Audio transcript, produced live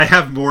I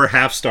have more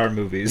half-star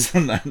movies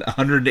than that.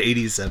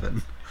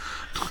 187.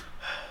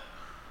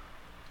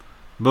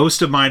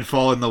 Most of mine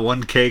fall in the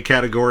 1K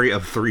category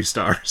of 3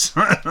 stars.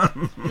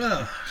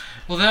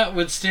 Well, that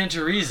would stand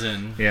to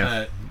reason.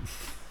 Yeah.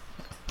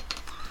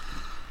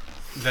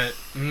 That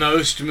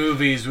most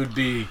movies would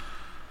be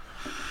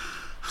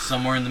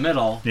somewhere in the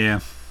middle.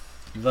 Yeah.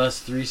 Thus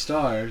 3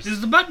 stars.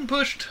 Is the button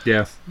pushed?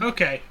 Yeah.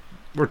 Okay.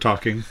 We're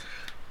talking.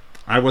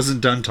 I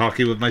wasn't done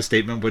talking with my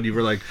statement when you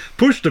were like,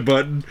 push the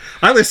button.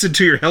 I listened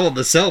to your Hell in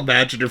the Cell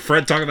match and your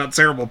friend talking about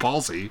cerebral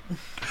palsy.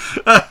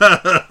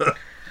 I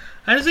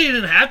didn't say you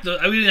didn't have to.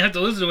 We didn't have to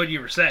listen to what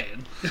you were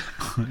saying.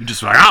 You're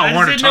just like, I don't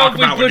want to talk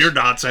about what your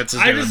nonsense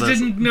is doing. I just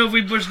didn't know if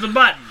we pushed the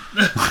button.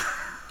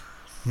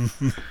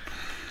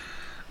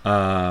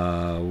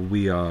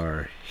 We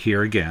are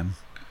here again.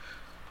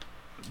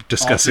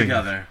 Discussing.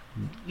 All together.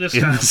 This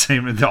In time. the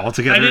same, all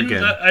together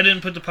again. I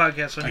didn't put the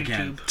podcast on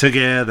Again. YouTube.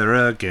 Together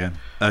again.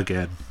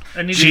 Again.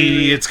 I need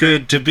Gee, it's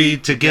good to be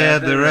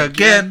together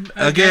again.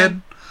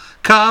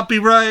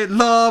 Copyright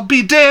law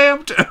be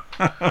damned.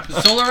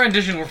 Solo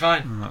rendition, we're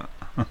fine.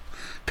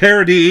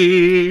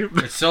 Parody.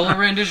 It's solo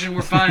rendition,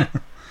 we're fine.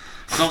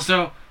 It's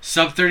also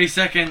sub 30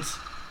 seconds.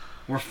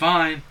 We're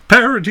fine.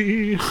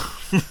 Parody.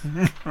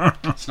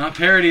 It's not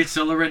parody, it's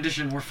solo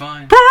rendition, we're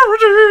fine.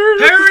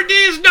 Parody. Parody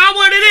is not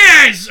what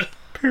it is!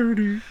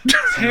 Parody.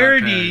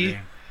 Parody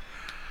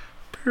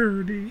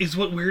Parody. is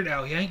what Weird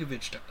Al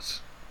Yankovic does.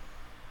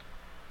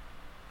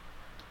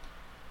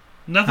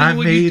 Nothing I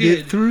what made you did.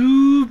 it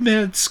through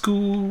med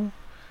school.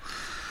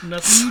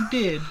 Nothing you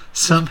did.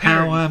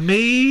 Somehow parody. I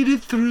made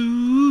it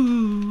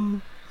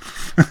through.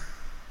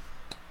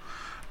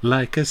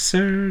 Like a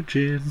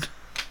surgeon.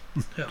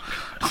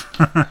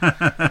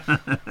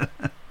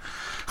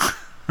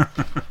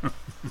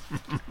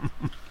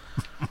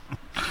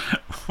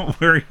 Oh,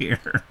 We're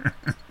here.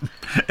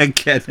 And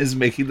Ken is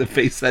making the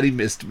face that he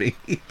missed me.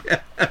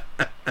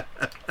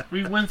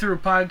 we went through a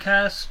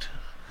podcast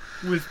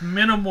with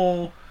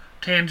minimal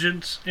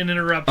tangents and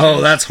interruptions.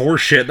 Oh, that's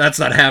horseshit. That's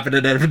not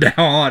happening from now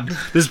on.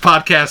 This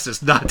podcast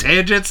is not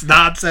tangents,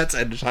 nonsense,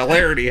 and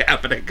hilarity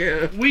happening.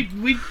 We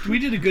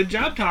did a good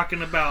job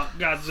talking about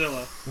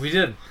Godzilla. We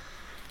did.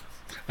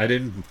 I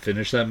didn't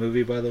finish that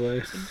movie, by the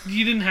way.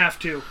 You didn't have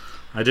to.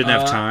 I didn't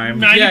have time.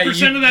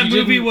 90% of that you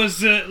movie didn't-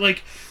 was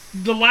like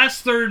the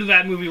last third of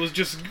that movie was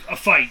just a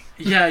fight.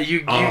 Yeah,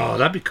 you Oh,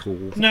 that'd be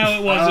cool. No,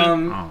 it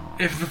wasn't.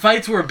 if the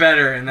fights were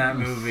better in that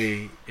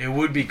movie, it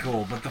would be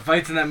cool. But the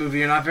fights in that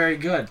movie are not very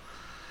good.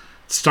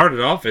 It started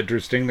off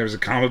interesting. There's a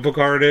comic book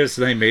artist,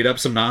 and they made up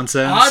some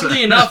nonsense.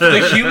 Oddly enough,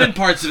 the human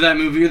parts of that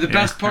movie are the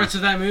best parts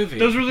of that movie.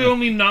 Those were the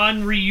only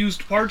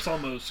non-reused parts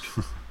almost.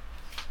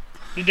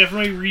 They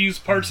definitely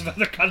reused parts of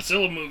other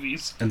Godzilla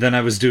movies. And then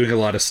I was doing a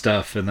lot of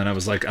stuff, and then I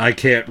was like, I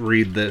can't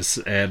read this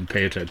and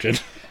pay attention.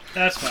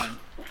 That's fine.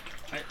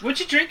 What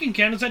you drinking,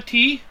 Ken? Is that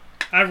tea?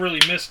 I really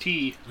miss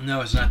tea.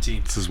 No, it's not tea.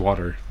 This is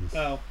water.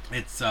 Oh.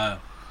 It's Some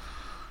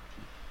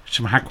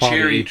high quality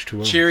cherry,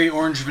 H2O. cherry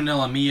orange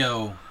vanilla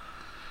Mio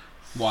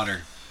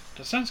water.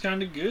 That sounds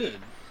kind of good.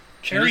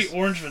 Cherry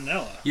orange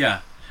vanilla.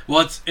 Yeah.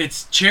 Well,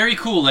 it's cherry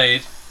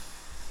Kool-Aid,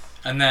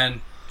 and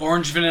then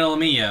orange vanilla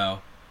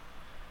Mio,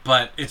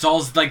 but it's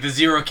all like the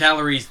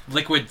 0-calorie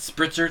liquid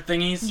spritzer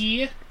thingies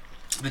Yeah.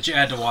 that you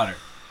add to water.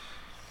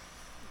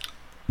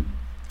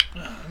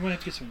 I'm gonna have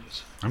to get some of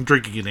these. I'm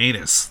drinking an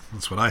anus.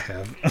 That's what I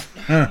have.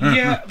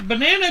 Yeah,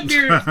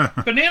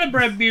 banana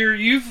bread beer.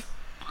 You've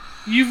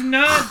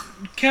not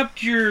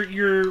kept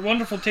your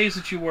wonderful taste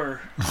that you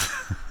were.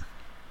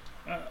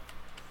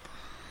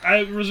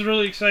 I was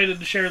really excited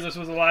to share this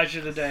with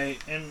Elijah today,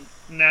 and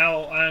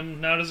now I'm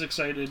not as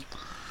excited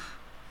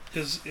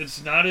because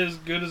it's not as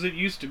good as it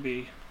used to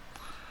be.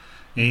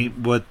 Ain't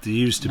what they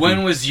used to When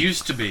be. was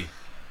used to be?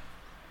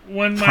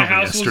 When my Probably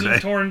house yesterday.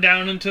 wasn't torn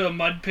down into a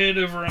mud pit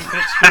over on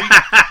Pitt Street.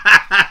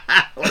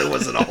 Well, it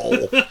wasn't a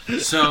hole.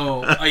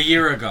 So, a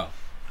year ago.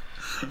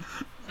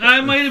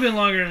 It might have been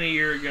longer than a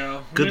year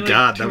ago. Good Maybe like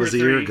God, 2 that or was a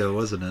year 3. ago,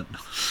 wasn't it?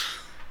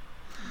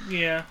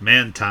 Yeah.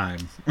 Man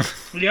time.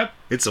 Yep.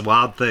 It's a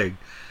wild thing.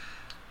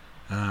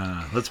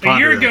 Let's A ponder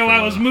year that ago, for a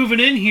I was while. moving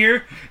in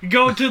here,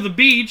 going to the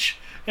beach,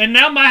 and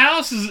now my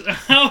house is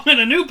out in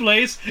a new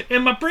place,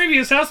 and my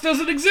previous house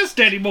doesn't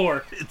exist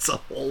anymore. It's a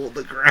hole in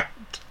the ground.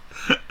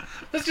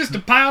 That's just a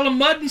pile of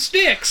mud and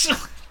sticks.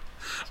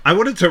 I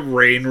want it to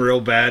rain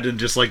real bad and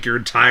just like your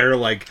entire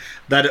like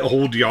that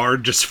old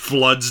yard just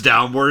floods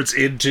downwards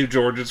into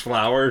George's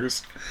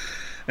Flowers.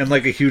 And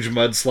like a huge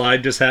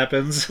mudslide just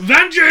happens.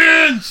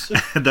 Vengeance!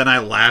 And then I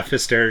laugh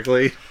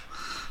hysterically.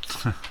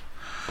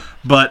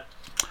 But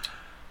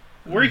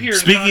We're here. to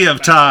speaking talk of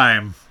about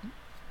time,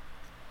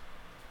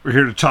 we're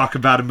here to talk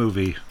about a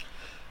movie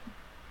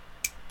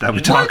that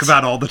we talk What?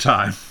 about all the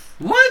time.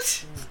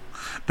 What?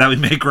 That we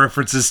make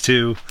references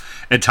to.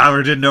 And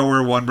Tyler didn't know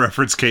where one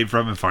reference came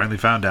from and finally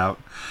found out.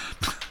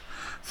 it.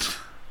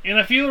 And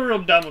I feel real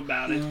dumb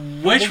about it.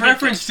 Which get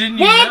reference didn't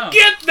you We'll know?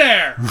 get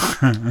there!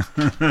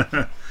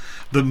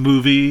 The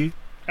movie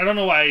I don't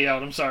know why I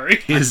yelled. I'm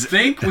sorry. I is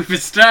think we've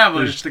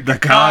established the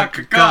cock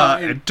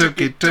and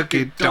took it,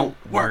 don't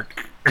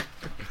work.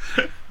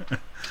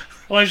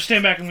 Well, I just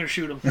stand back and I'm going to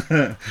shoot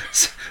him.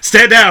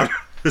 Stand down.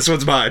 This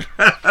one's mine.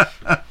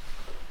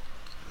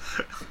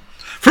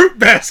 Fruit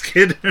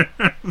basket.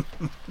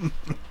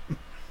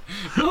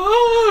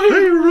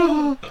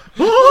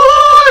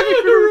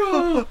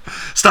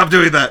 Stop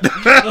doing that.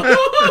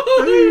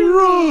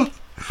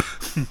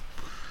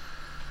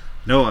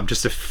 No, I'm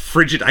just a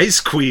frigid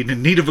ice queen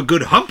in need of a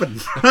good humping.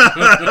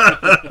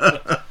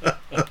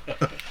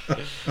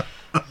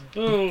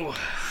 Oh,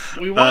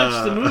 we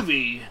watched the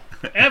movie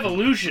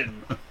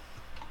Evolution.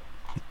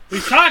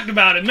 We've talked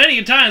about it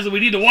many times that we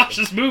need to watch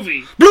this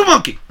movie. Blue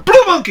monkey.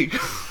 Blue monkey.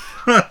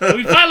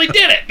 We finally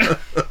did it.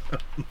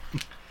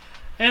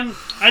 And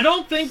I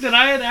don't think that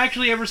I had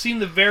actually ever seen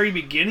the very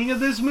beginning of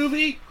this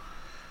movie.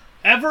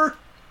 Ever.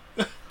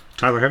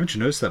 Tyler, haven't you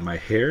noticed that my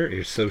hair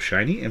is so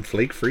shiny and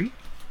flake-free?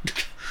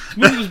 This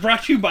movie was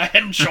brought to you by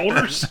Head &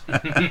 Shoulders.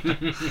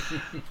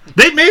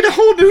 They made a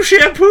whole new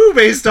shampoo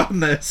based on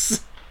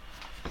this.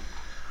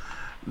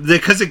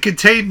 Because it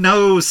contained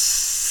no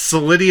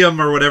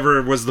selenium or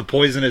whatever was the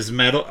poisonous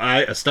metal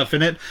stuff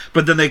in it.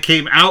 But then they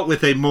came out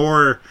with a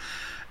more...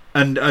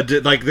 And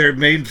like their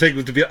main thing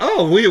was to be,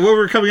 we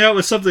were coming out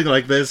with something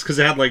like this because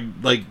it had like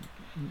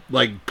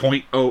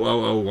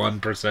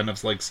 0.0001%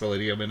 of like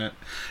selenium in it,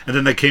 and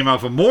then they came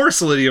out with a more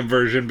selenium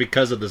version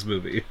because of this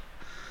movie.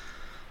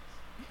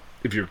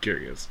 If you're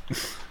curious,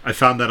 I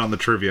found that on the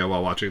trivia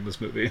while watching this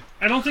movie.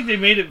 I don't think they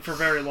made it for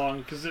very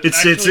long because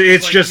It's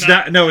like just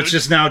now it's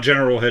just now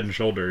General Head and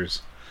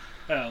Shoulders.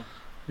 Oh,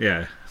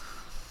 Yeah.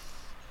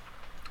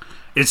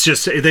 It's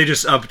just they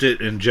just upped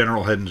it in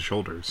General Head and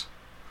Shoulders.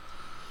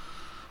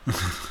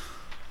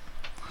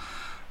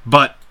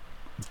 But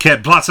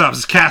Ken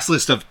Blotsop's cast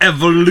list of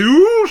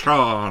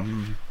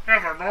Evolution.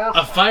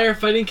 A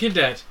firefighting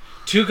cadet,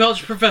 2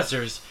 college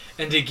professors,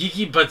 and a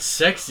geeky but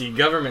sexy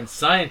government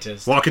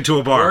scientist Walk into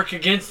a bar. work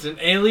against an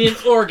alien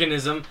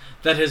organism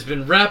that has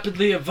been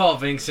rapidly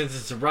evolving since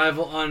its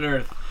arrival on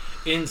Earth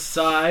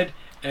inside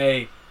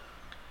a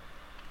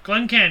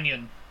Glen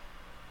Canyon.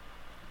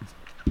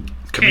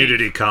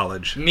 Community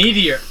college.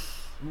 meteor.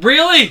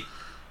 Really?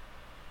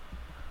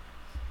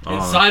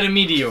 Inside a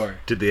meteor.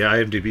 Did the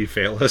IMDb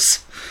fail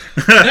us?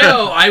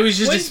 No, I was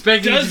just What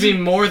expecting it to does be it-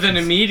 more than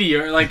a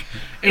meteor. Like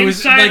it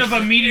Inside was like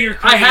of a meteor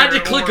I had to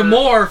crater click or-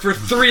 more for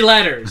 3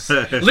 letters.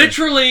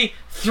 Literally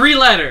 3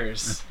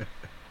 letters.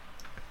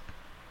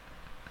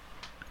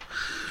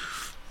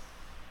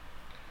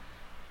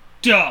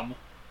 Dumb.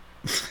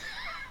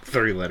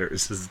 3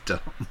 letters is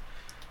dumb.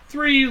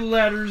 3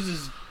 letters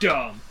is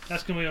dumb.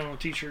 That's going to be on a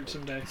t-shirt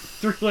someday.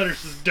 3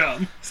 letters is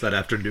dumb. Is that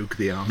after Nuke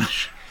the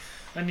Amish?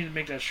 I need to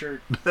make that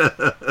shirt.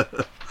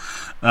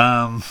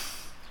 Um,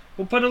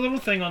 We'll put a little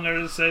thing on there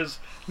that says,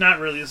 not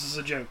really, this is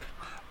a joke.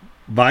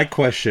 my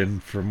question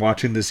from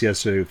watching this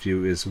yesterday with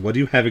you is, what do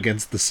you have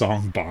against the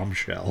song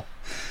Bombshell?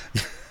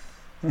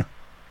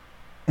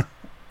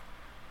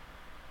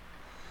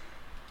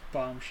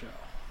 Bombshell.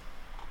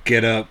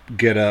 Get up,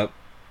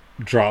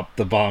 drop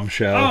the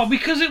bombshell. Oh,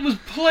 because it was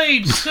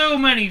played so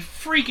many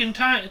freaking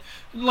times.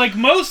 Like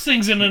most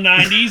things in the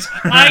 90s,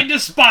 I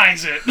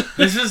despise it.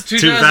 This is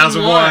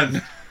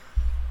 2001.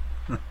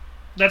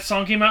 That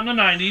song came out in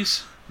the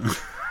 90s.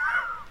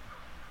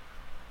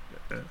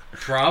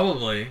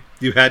 Probably.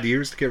 You had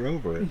years to get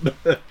over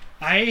it.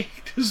 I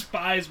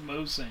despise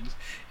most things.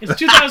 It's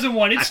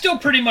 2001. It's still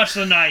pretty much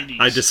the 90s.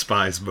 I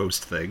despise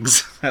most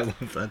things. I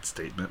love that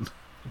statement.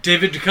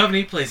 David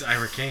Duchovny plays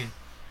Ira Kane.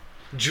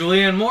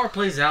 Julianne Moore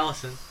plays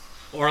Allison.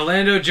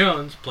 Orlando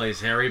Jones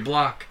plays Harry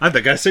Block. I have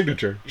that guy's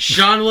signature.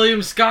 Sean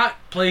William Scott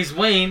plays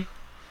Wayne.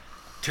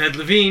 Ted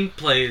Levine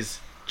plays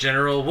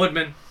General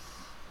Woodman.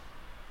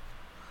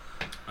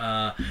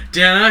 Dan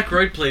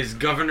Aykroyd plays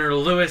Governor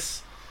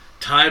Lewis.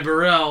 Ty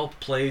Burrell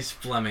plays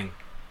Fleming.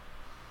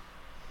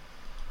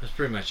 That's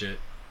pretty much it.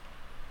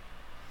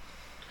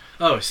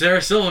 Oh,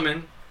 Sarah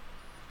Silverman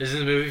is in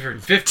the movie for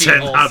 15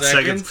 10 whole hot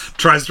seconds.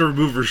 Tries to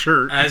remove her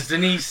shirt. As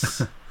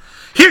Denise.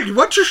 Here, you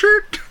want your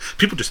shirt?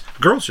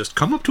 Girls just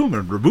come up to them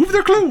and remove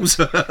their clothes.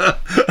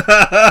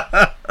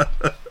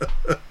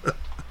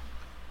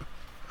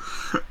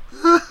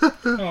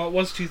 Oh, it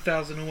was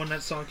 2000 when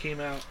that song came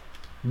out.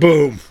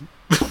 Boom.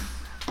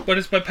 But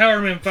it's by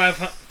Powerman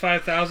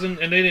 5000,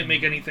 and they didn't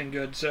make anything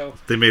good, so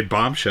They made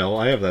Bombshell.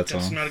 I have that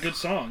that's song. not a good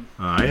song.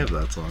 I have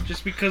that song.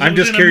 Just because I'm it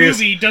was just in curious-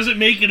 a movie doesn't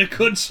make it a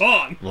good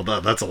song. Well,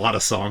 that's a lot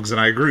of songs, and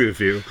I agree with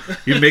you.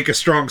 You make a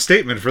strong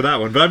statement for that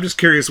one, but I'm just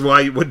curious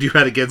what you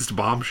had against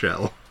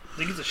Bombshell. I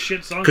think it's a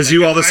shit song. Because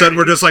you all of a sudden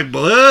were just like,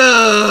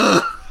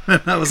 blah.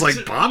 And I was like, It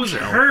was Bombshell.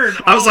 heard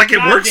I was all like, it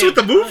works with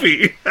the goddamn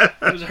movie.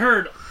 It was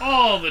heard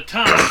all the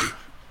time.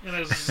 And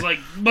I was just like,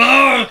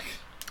 "Ugh,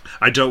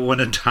 I don't want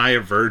to die a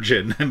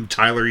virgin. And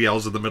Tyler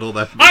yells in the middle of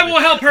that movie. I will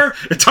help her.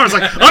 And Tyler's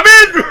like,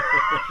 I'm in!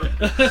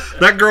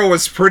 That girl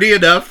was pretty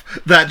enough.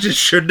 That just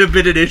shouldn't have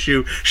been an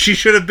issue. She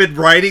should have been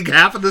writing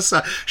half of the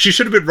side. She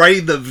should have been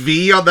writing the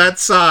V on that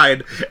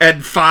side.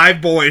 And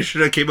 5 boys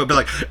should have came up and been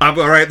like,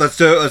 all right, let's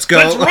do it. Let's go.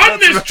 Let's run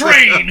this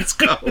train. Let's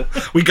go.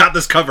 We got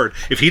this covered.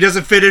 If he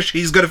doesn't finish,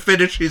 he's going to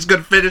finish. He's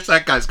going to finish.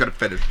 That guy's going to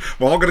finish.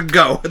 We're all going to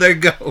go. There you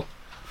go.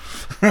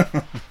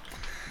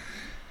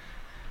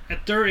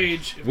 their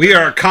age, We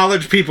are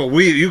college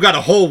people. You got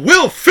a hole.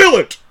 We'll fill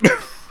it.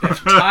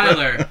 If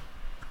Tyler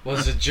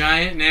was a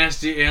giant,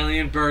 nasty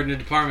alien bird in a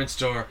department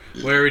store,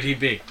 where would he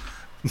be?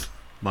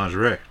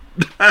 Lingerie.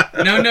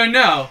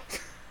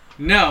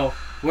 No.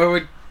 Where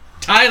would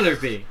Tyler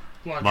be?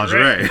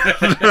 Lingerie.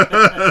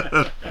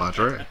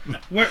 Lingerie.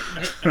 Where,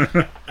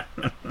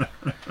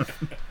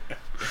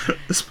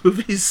 This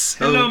movie's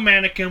so... hello,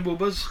 mannequin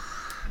boobas.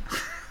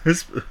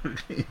 This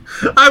movie...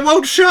 I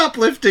won't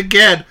shoplift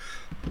again.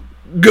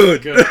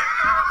 Good.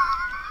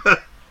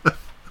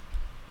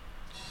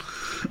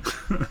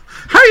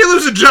 How do you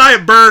lose a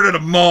giant bird at a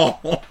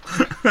mall?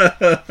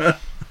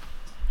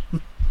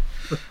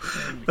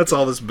 That's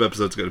all this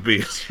episode's going to be.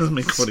 It's just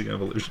me quoting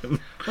Evolution.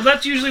 Well,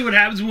 that's usually what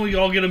happens when we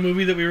all get a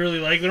movie that we really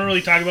like. We don't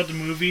really talk about the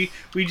movie.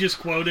 We just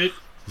quote it,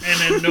 and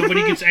then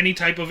nobody gets any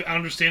type of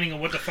understanding of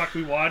what the fuck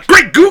we watched.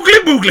 Great googly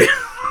boogly!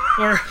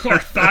 Or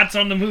thoughts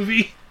on the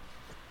movie.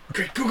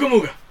 Great Googa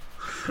Mooga.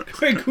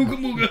 Great Googa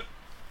Mooga.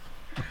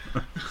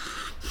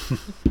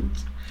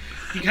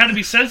 You gotta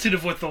be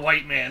sensitive with the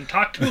white man.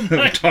 Talk to him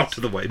nice. Talk to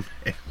the white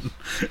man.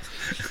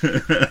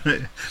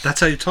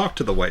 That's how you talk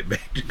to the white man.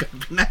 You gotta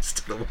be nice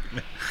to the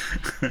white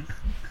man.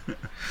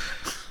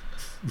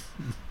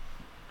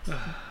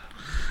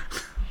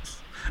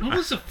 When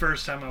was the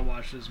first time I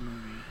watched this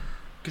movie?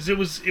 Because it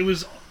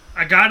was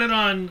I got it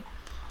on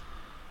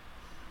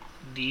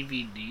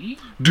DVD?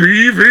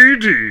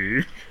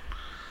 DVD.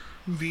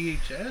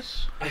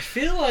 VHS? I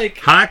feel like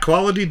High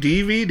quality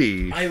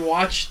DVD. I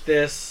watched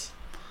this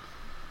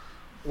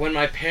when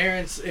my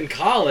parents, in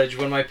college,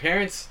 when my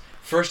parents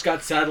first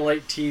got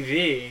satellite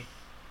TV.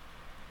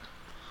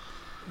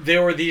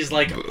 There were these,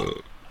 like,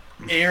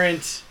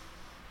 errant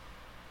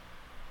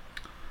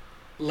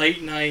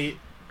late night,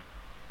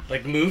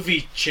 like,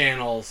 movie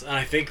channels, and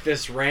I think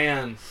this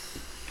ran,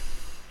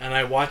 and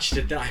I watched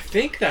it then. I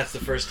think that's the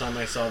first time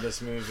I saw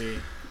this movie.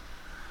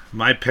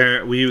 My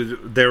there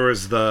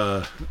was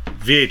the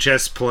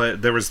VHS play,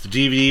 there was the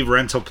DVD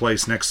rental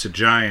place next to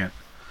Giant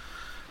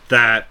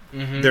that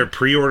their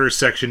pre-order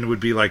section would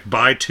be like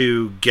buy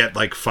 2 get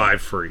like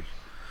 5 free.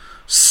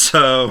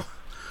 So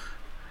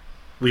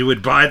we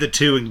would buy the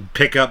 2 and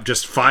pick up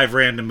just 5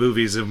 random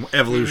movies, and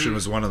Evolution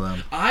was one of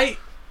them.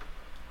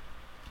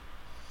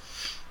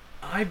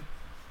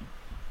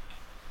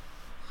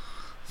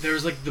 There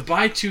was like the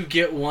buy 2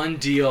 get 1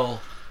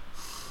 deal.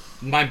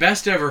 My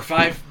best ever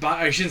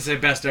I shouldn't say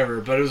best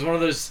ever, but it was one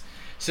of those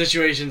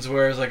situations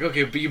where it was like,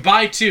 okay, but you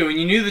buy 2 and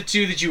you knew the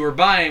 2 that you were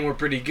buying were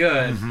pretty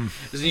good.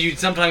 So you'd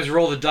sometimes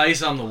roll the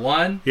dice on the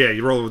 1. Yeah,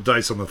 you roll the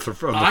dice on the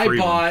free I one.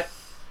 bought,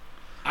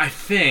 I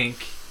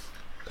think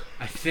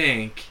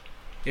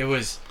it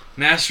was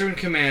Master and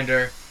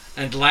Commander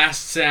and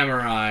Last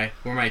Samurai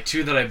were my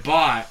 2 that I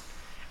bought,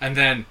 and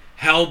then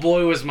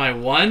Hellboy was my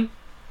 1.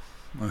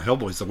 Well,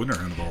 Hellboy's the winner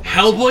of all those.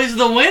 Hellboy's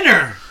the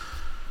winner!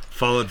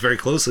 Followed very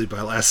closely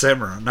by Last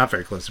Samurai. Not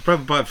very closely.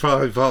 Probably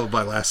followed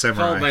by Last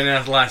Samurai. Followed by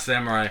Last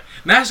Samurai.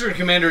 Master and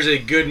Commander is a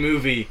good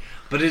movie,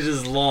 but it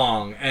is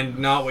long and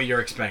not what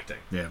you're expecting.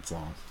 Yeah, it's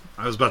long.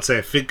 I was about to say,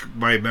 I think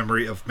my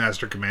memory of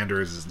Master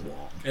Commander is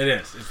long. It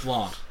is. It's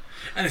long.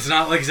 And it's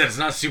not, like I said, it's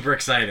not super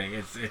exciting.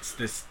 It's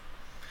this...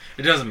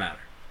 It doesn't matter.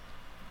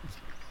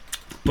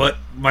 But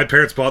my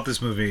parents bought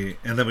this movie,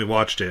 and then we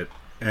watched it,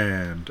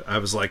 and I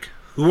was like,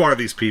 who are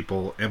these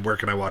people, and where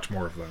can I watch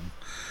more of them?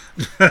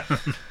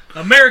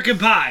 American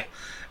Pie.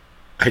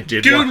 I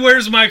did. Dude,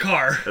 where's my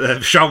car?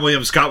 Sean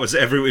William Scott was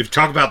we've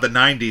talked about the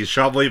 90s.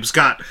 Sean William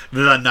Scott,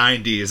 the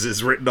 90s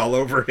is written all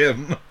over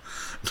him.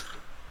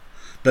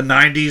 The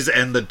 90s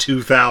and the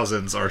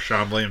 2000s are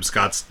Sean William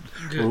Scott's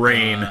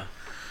reign.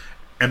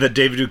 And then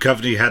David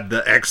Duchovny had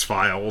the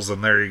X-Files,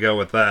 and there you go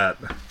with that.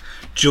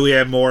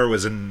 Julianne Moore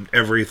was in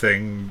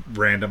everything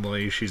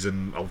randomly. She's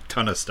in a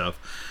ton of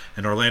stuff.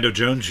 And Orlando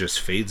Jones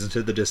just fades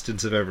into the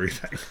distance of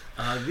everything.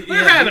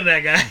 What happened to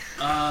that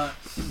guy?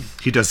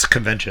 He does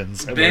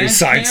conventions where he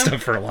signs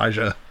stuff for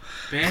Elijah.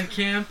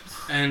 Bandcamp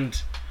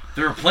and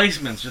The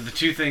Replacements are the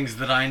 2 things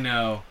that I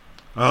know.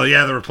 Oh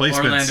yeah, The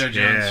Replacements. Orlando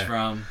Jones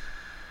from.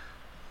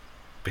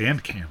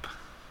 Bandcamp.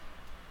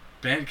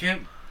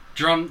 Bandcamp?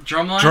 Drumline?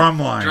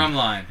 Drumline.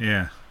 Drumline.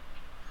 Yeah.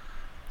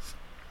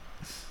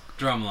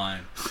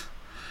 Drumline.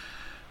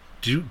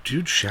 Do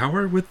you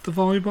shower with the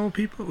volleyball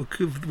people?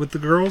 With the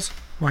girls?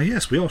 Why,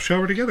 yes, we all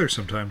shower together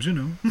sometimes, you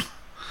know.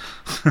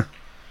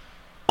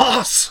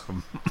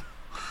 Awesome!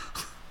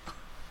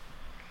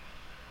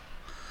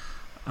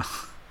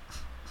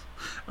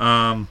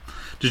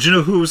 Did you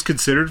know who was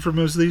considered for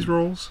most of these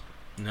roles?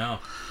 No.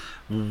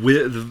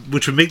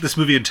 Which would make this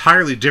movie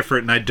entirely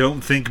different, and I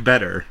don't think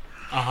better.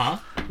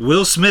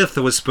 Will Smith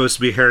was supposed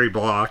to be Harry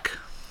Block.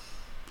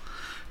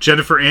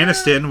 Jennifer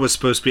Aniston was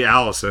supposed to be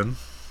Allison.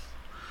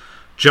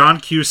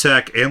 John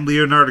Cusack and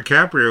Leonardo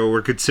DiCaprio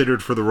were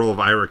considered for the role of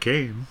Ira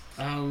Kane.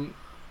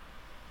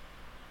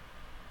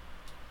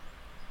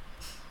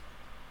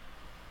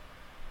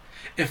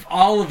 If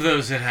all of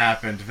those had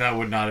happened, that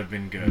would not have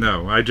been good.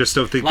 No, I just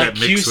don't think like that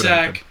mix would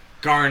happen. Cusack,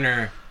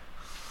 Garner,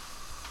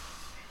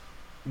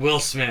 Will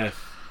Smith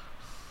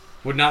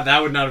that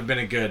would not have been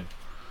a good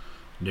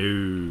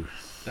No.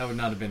 That would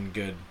not have been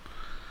good.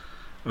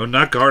 Oh,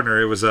 not Gardner.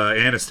 It was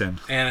Aniston.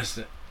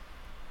 Aniston.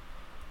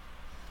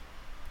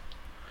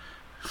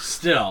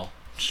 Still.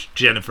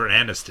 Jennifer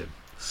Aniston.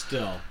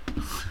 Still.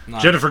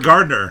 Not Jennifer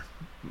Gardner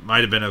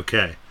might have been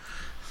okay.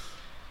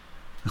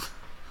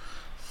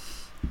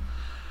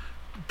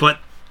 But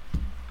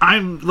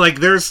I'm like,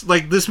 there's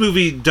like, this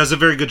movie does a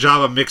very good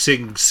job of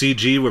mixing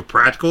CG with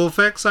practical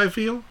effects, I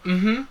feel.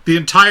 Mm-hmm. The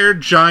entire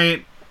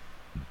giant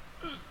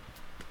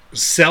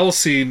cell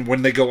scene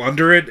when they go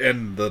under it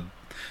and the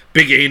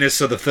big anus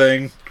of the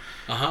thing,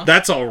 Uh-huh.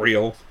 that's all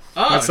real.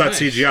 Oh, That's not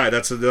nice. CGI.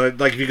 That's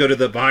like if you go to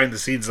the behind the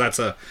scenes, that's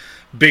a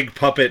big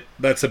puppet.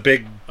 That's a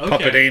big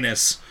puppet Okay.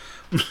 anus.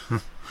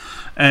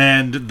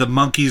 And the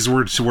monkeys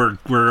were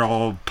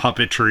all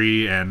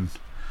puppetry, and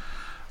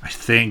I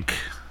think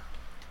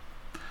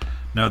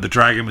the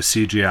dragon was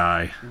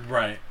CGI.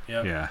 Right.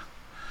 Yep. Yeah,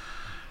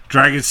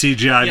 dragon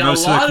CGI. Yeah,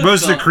 most a lot of of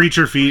most of the- the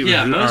creature feet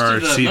Yeah, are most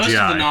of the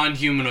CGI.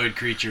 non-humanoid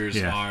creatures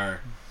Yeah.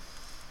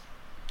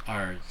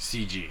 are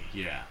CG.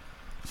 Yeah.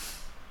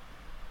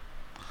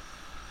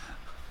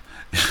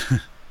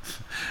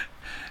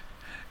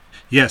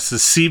 Yes,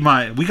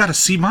 we got a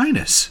C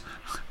minus,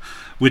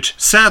 which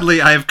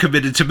sadly I have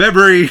committed to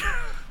memory.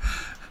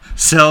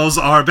 Cells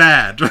are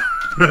bad.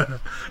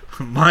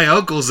 My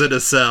uncle's in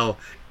a cell.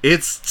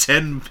 It's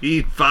 10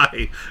 feet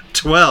by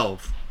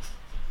 12.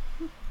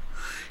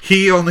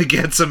 He only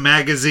gets a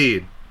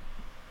magazine.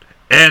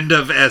 End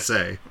of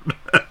essay.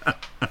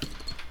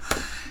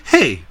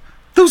 Hey,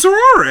 those are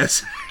our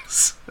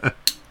essays.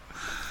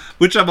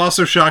 Which I'm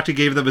also shocked he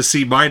gave them a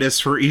C minus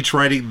for each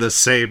writing the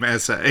same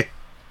essay.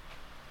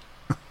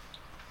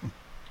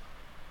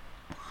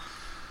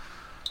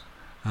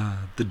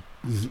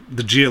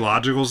 The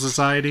Geological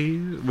Society,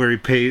 where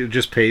he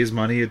just pays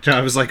money.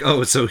 I was like,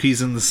 oh, so he's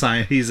in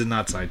he's in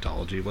not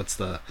Scientology. What's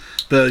the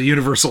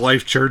Universal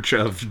Life Church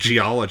of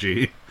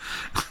Geology?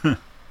 You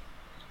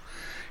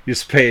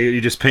just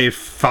pay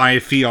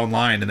 5 fee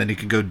online, and then you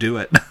can go do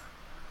it.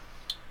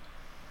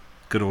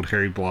 Good old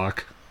Harry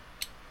Block.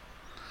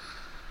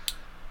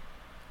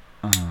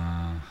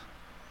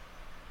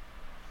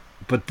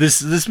 But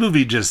this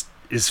movie just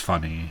is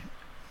funny.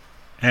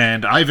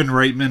 And Ivan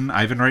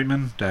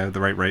Reitman, do I have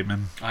the right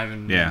Reitman?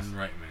 Ivan Yeah.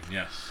 Reitman,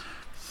 yes.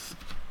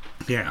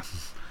 Yeah.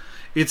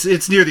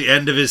 It's near the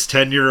end of his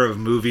tenure of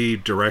movie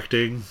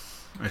directing,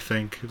 I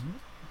think.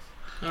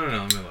 I don't know.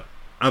 Let me look.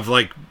 Of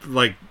like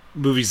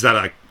movies that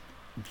I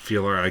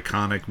feel are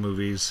iconic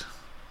movies.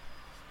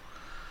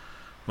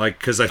 Like,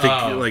 because I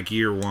think like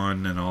Year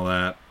One and all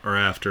that are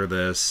after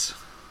this.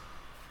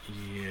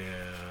 Yeah.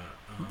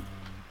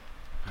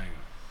 Hang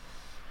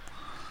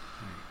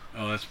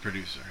on. Oh, that's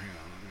producer. Hang on.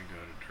 Let me go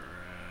to director.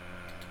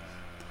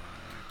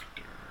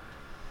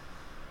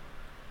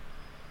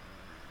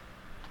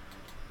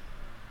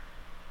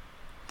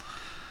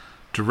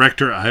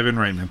 Director Ivan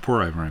Reitman.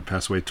 Poor Ivan Reitman.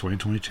 Passed away in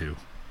 2022.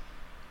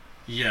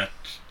 Yeah,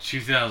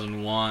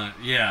 2001.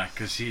 Yeah,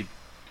 because he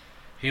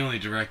only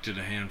directed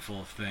a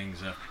handful of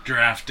things.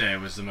 Draft Day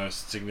was the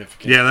most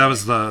significant. Yeah, that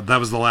thing.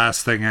 was the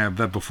last thing I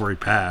bet before he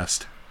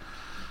passed.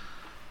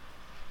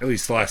 At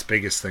least the last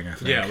biggest thing, I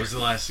think. Yeah, it was the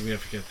last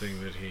significant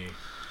thing that he...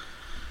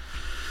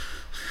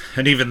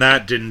 And even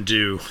that didn't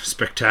do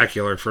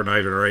spectacular for an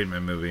Ivan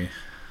Reitman movie.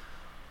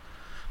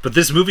 But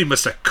this movie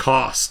must have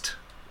cost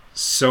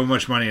so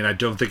much money, and I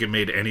don't think it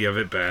made any of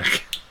it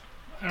back.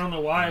 I don't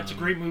know why. It's a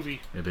great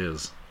movie. It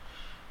is.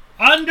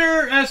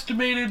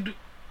 Underestimated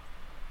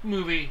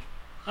movie.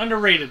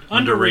 Underrated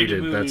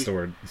movie. That's the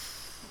word.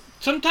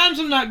 Sometimes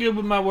I'm not good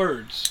with my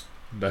words.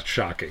 That's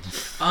shocking.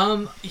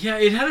 Yeah,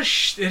 it had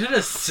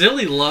a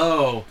silly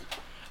low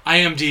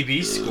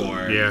IMDb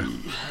score. Yeah.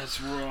 That's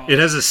wrong. It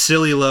has a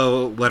silly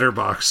low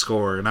Letterboxd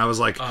score, and I was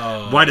like,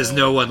 why does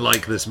no one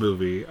like this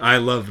movie? I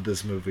love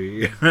this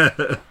movie.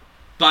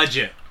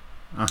 Budget.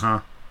 Uh-huh.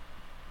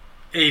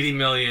 80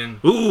 million.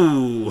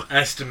 Ooh.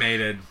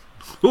 Estimated.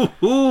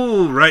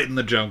 Ooh, right in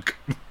the junk.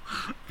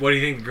 What do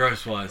you think the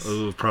gross was?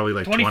 Ooh, probably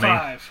like 20.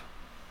 25.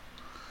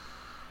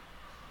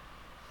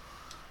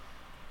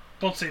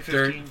 Don't say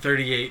 15.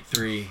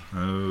 38.3.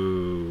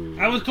 Oh.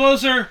 I was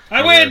closer.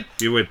 I win.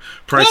 You win.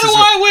 What Prices do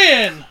I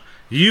win?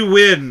 You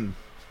win.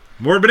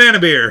 More banana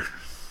beer.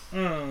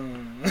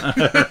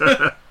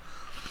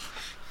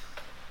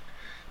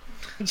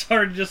 It's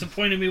already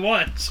disappointed me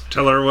once.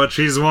 Tell her what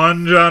she's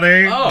won,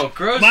 Johnny. Oh,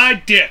 gross. My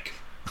dick.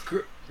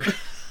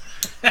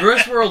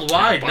 Gross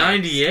worldwide,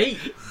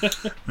 98.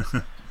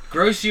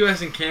 Gross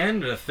U.S. and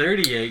Canada,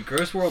 38.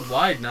 Gross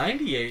worldwide,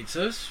 98.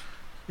 So it's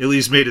At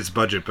least made its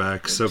budget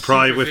back. So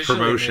probably with superficially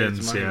made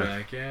its promotions, money yeah.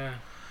 back, yeah.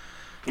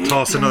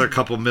 Toss another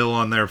couple mil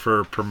on there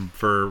for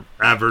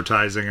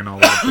advertising and all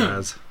that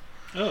jazz.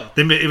 Oh.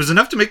 It was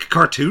enough to make a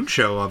cartoon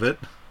show of it.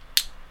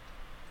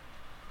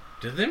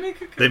 Did they make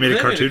a They made a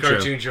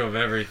cartoon show of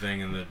everything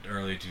in the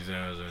early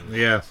 2000s?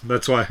 Yeah,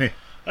 that's why.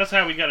 That's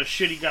how we got a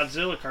shitty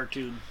Godzilla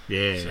cartoon.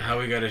 Yeah. So how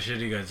we got a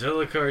shitty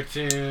Godzilla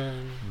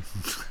cartoon.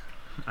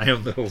 I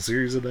own the whole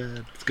series of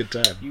that. It's a good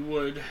time. You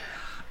would.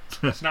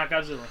 It's not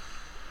Godzilla.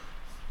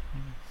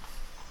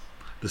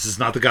 This is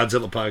not the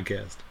Godzilla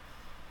podcast.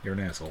 You're an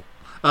asshole.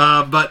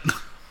 But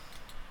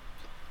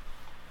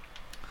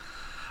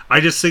I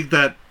just think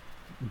that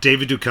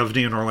David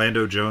Duchovny and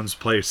Orlando Jones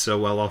play so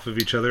well off of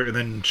each other, and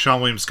then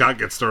Sean William Scott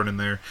gets thrown in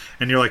there,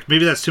 and you're like,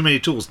 maybe that's too many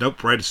tools.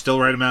 Nope, still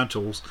right amount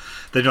of tools.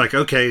 Then you're like,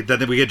 okay,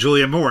 then we get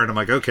Julianne Moore, and I'm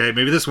like, okay,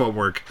 maybe this won't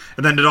work,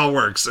 and then it all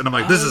works, and I'm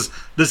like, this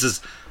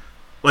is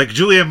like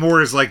Julianne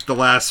Moore is like the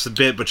last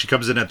bit, but she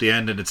comes in at the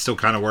end, and it still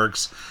kind of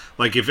works.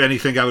 Like, if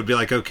anything, I would be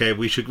like, okay,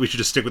 we should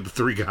just stick with the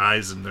three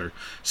guys and their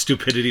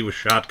stupidity with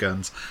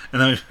shotguns,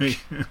 and then.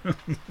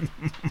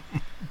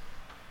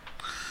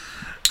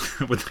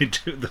 When they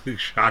do the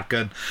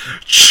shotgun,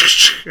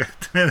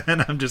 and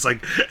then I'm just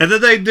like, and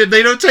then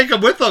they don't take them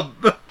with them.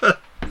 Well,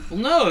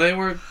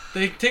 no,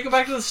 they take them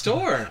back to the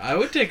store. I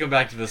would take them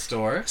back to the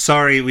store.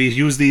 Sorry, we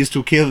use these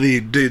to kill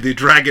the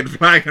dragon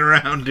flying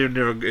around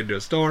into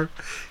a store.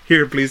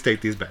 Here, please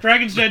take these back.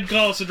 Dragon's dead.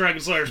 Call us the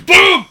Dragon Slayers.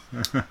 Boom!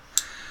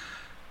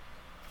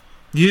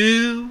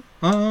 You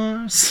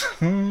are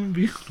so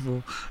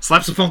beautiful.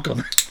 Slap some funk on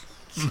it.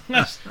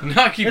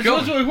 No, keep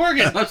going. That's what's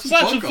working. Slap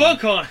some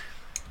funk on.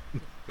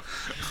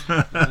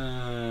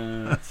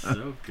 That's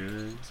so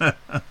good.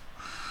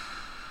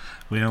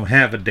 We don't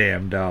have a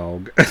damn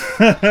dog.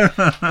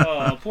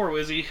 Oh, poor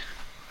Wizzy.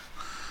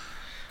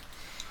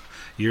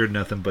 You're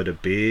nothing but a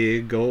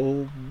big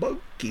old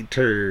monkey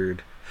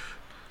turd.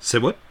 Say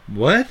what?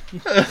 What?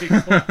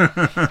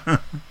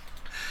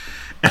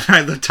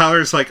 And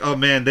Tyler's like, oh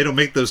man, they don't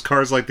make those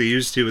cars like they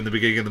used to in the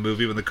beginning of the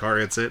movie when the car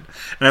hits it.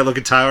 And I look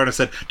at Tyler and I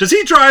said, does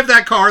he drive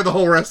that car the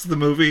whole rest of the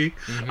movie?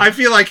 Mm-hmm. I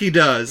feel like he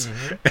does.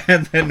 Mm-hmm.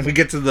 And then we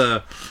get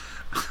to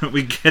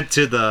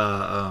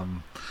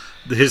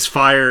his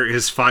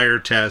fire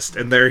test,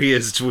 and there he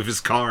is with his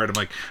car, and I'm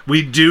like,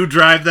 we do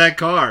drive that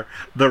car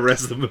the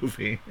rest of the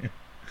movie.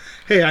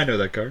 Hey, I know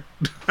that car.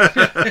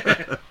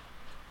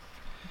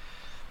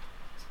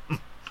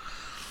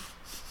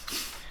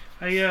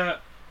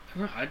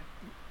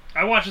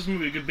 I watched this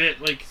movie a good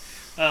bit. Like,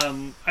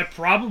 I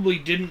probably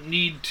didn't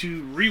need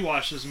to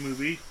rewatch this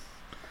movie.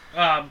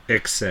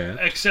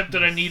 Except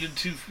that I needed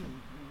to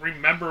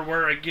remember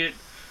where I get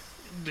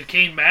the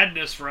Kane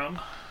madness from.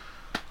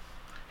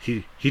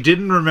 He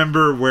didn't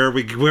remember where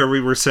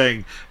we were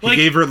saying he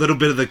gave her a little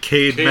bit of the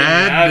Kane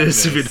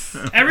madness.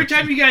 Every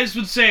time you guys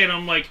would say it,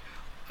 I'm like,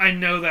 I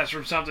know that's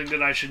from something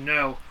that I should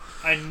know.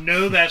 I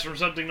know that's from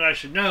something that I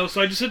should know.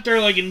 So I just sit there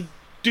like in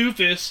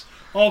doofus,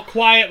 all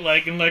quiet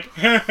like, and like,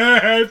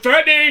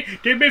 funny,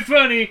 did be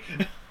funny.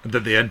 And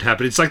then the end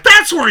happened. It's like,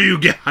 that's where you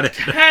got it.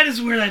 That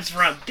is where that's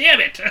from. Damn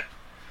it.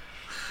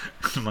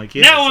 I'm like,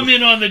 yes. Now I'm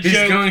in on the joke.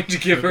 He's going to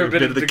give her a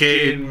bit of the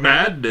Kane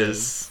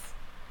madness.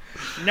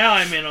 Now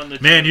I'm in on the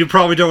joke. Man, you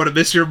probably don't want to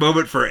miss your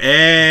moment for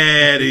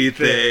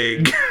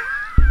anything.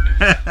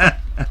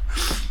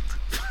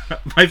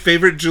 My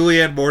favorite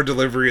Julianne Moore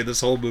delivery in this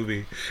whole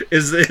movie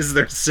is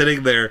they're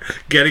sitting there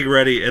getting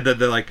ready, and then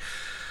they're like,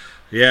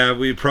 yeah,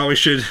 we probably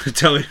should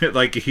tell you,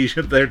 like,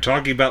 they're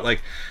talking about,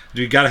 like,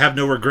 you gotta have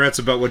no regrets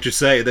about what you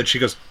say. And then she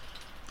goes,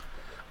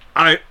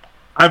 I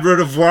would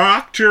have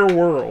rocked your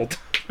world.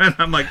 And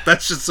I'm like,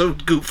 that's just so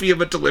goofy of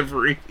a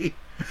delivery.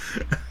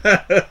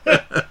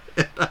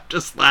 And I'm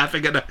just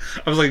laughing. And I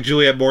was like,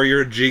 Julianne Moore,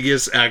 you're a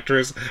genius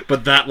actress,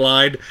 but that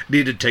line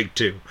needed take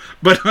two.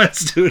 But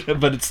let's do it.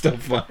 But it's still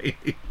funny.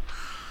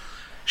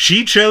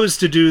 She chose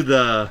to do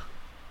the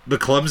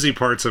clumsy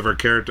parts of her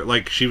character.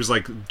 Like, she was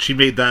like, she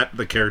made that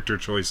the character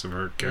choice of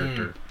her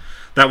character.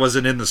 That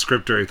wasn't in the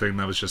script or anything.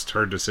 That was just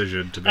her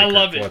decision to make her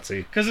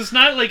klutzy. Because it's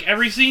not like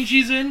every scene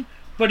she's in,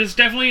 but it's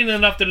definitely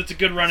enough that it's a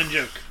good running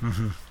joke.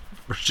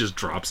 Where she just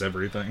drops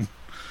everything.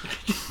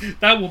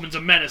 That woman's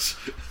a menace.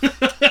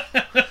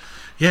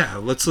 Yeah,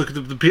 let's look at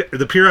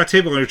the periodic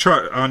table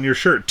on your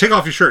shirt. Take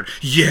off your shirt.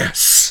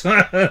 Yes.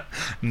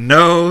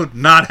 No,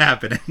 not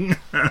happening.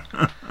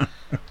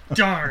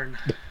 Darn.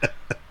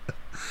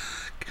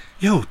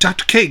 Yo,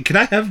 Dr. Kane, can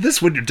I have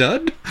this when you're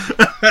done?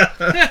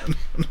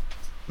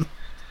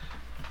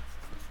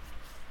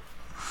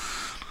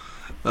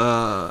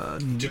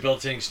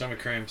 Debilitating stomach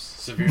cramps,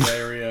 severe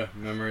diarrhea,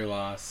 memory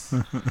loss,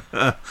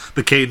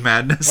 the Kane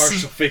madness,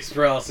 partial face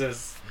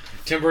paralysis,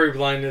 temporary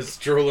blindness,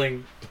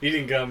 drooling,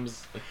 bleeding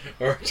gums,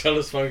 erectile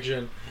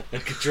dysfunction,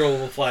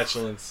 uncontrollable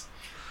flatulence.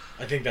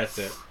 I think that's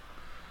it.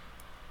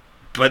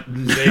 But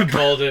they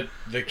called it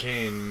the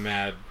Kane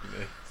madness.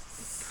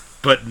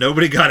 But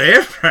nobody got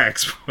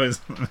anthrax.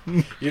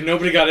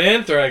 Nobody got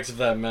anthrax, if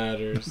that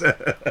matters.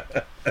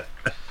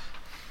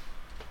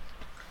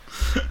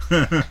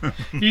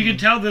 You can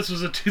tell this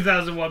was a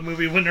 2001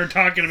 movie when they're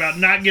talking about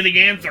not getting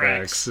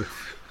anthrax.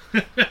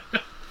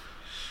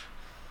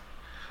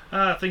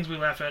 Things we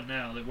laugh at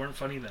now that weren't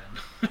funny then.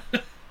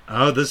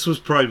 Oh, this was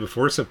probably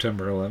before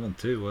September 11th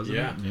too, wasn't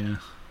it? Yeah.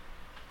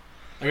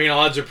 I mean,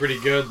 odds are pretty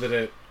good that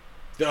it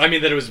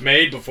was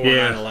made before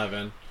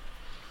 9/11.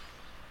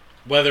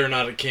 Whether or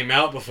not it came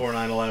out before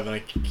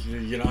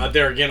 9/11,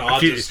 there again,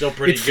 odds are still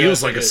pretty good. It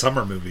feels like a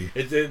summer movie.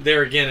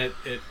 There again,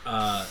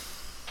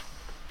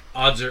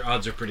 odds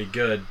are pretty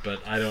good,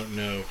 but I don't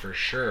know for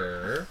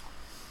sure.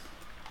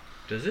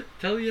 Does it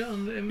tell you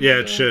on the image? Yeah,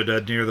 it should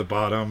near the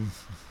bottom.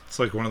 It's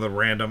like one of the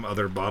random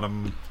other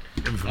bottom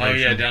information. Oh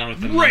yeah, down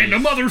with the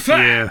Random mice. other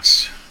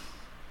facts.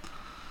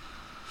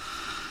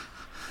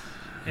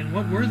 And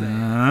what were they?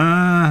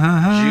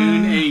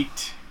 June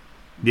 8.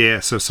 Yeah,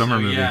 so summer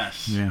So, movie.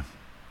 yes. Yeah.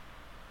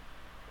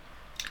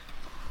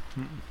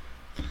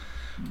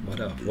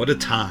 What a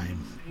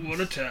time. What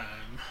a time.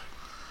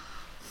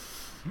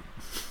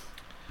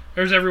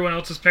 There's everyone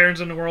else's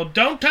parents in the world.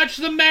 Don't touch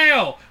the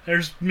mail.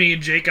 There's me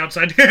and Jake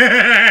outside.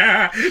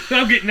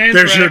 I'm getting anthrax.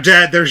 There's your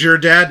dad. There's your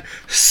dad.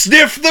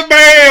 Sniff the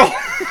mail.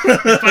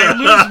 If I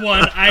lose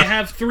one, I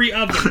have 3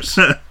 others.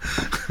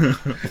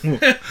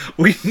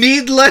 We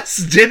need less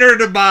dinner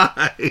to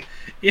buy.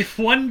 If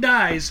one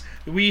dies,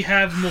 we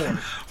have more.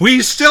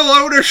 We still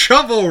own a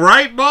shovel,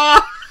 right,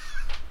 Ma?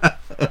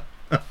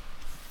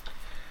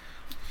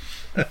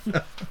 If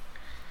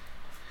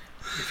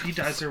he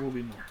dies, there will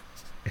be more.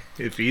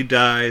 If he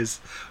dies,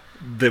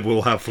 then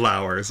we'll have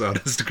flowers on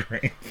his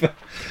grave.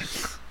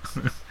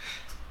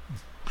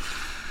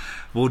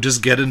 We'll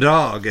just get a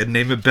dog and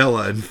name it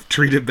Bella and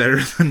treat it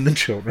better than the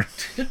children.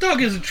 The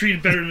dog isn't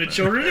treated better than the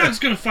children. The dog's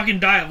gonna fucking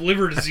die of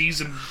liver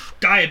disease and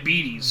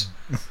diabetes.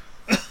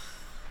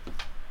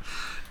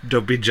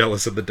 Don't be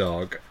jealous of the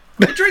dog.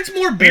 It drinks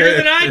more beer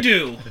than I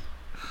do.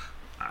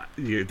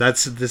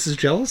 This is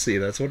jealousy.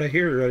 That's what I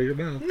hear out of your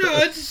mouth. No,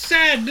 it's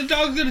sad. The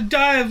dog's gonna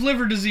die of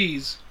liver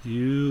disease.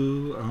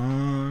 You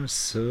are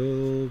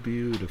so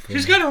beautiful.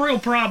 She's got a real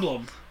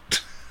problem.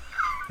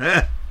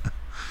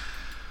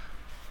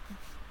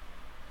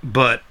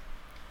 But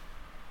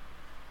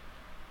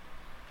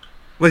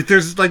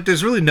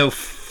there's really no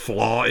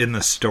flaw in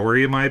the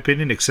story, in my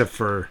opinion, except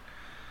for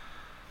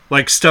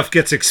stuff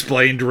gets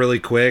explained really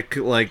quick.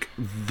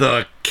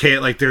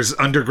 There's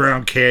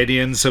underground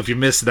canyons, so if you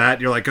miss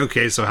that, you're like,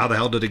 okay, so how the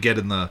hell did it get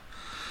in the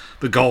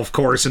golf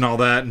course and all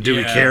that? And do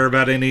we care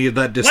about any of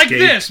that? Like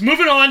this.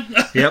 Moving on.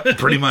 Yep,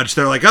 pretty much.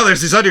 They're like, oh,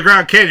 there's these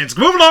underground canyons.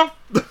 Moving along.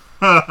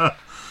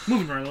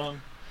 Moving right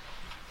along.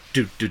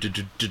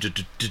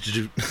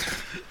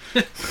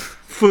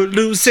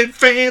 Footloose and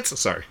fancy.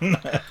 Sorry,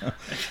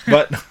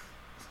 but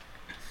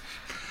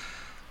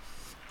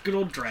good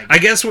old dragon. I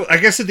guess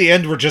at the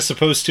end we're just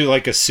supposed to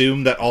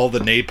assume that all the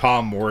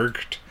napalm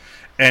worked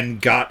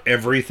and got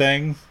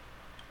everything.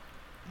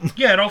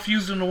 Yeah, it all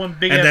fused into one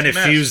big. And then it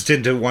mess. fused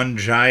into one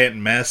giant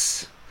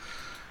mess.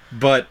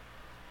 But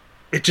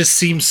it just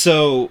seems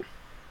so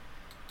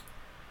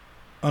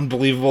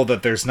unbelievable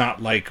that there's not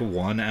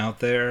one out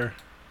there.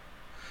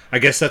 I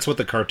guess that's what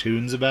the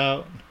cartoon's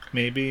about.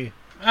 Maybe.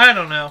 I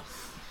don't know.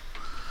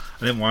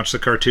 I didn't watch the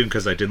cartoon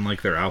because I didn't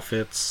like their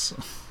outfits.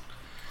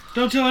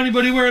 Don't tell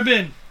anybody where I've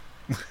been.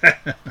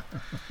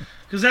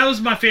 Because that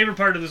was my favorite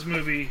part of this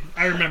movie.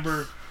 I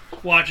remember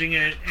watching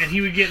it, and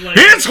he would get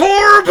it's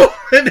horrible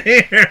in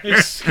here.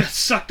 It's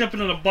sucked up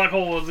into the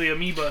butthole of the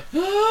amoeba.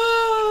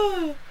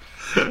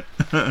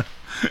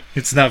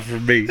 It's not for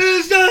me.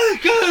 It's not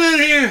coming in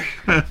here.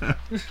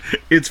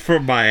 It's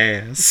for my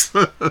ass.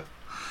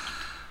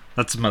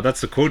 That's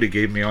the quote he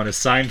gave me on his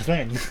signed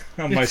thing.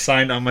 on my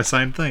signed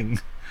thing.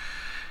 I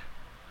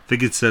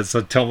think it says,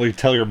 "Tell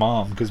your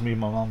mom," because me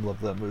and my mom love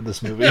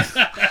this movie.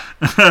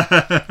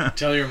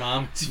 Tell your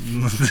mom.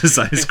 This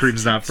ice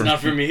cream's not for It's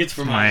not for me. It's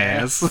for my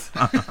ass.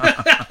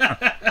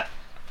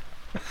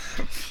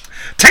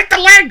 Take the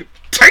leg.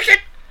 Take it.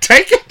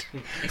 Take it.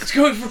 It's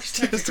going for his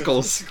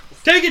Testicles.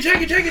 Take it.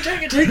 Take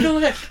the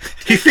leg.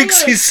 He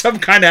thinks he's some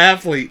kind of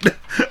athlete.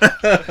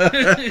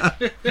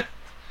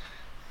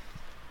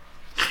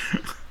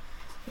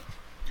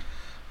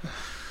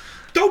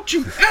 Don't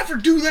you ever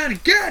do that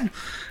again!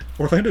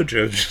 Orlando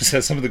Jones just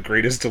has some of the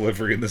greatest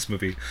delivery in this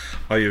movie.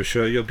 Are you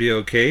sure you'll be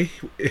okay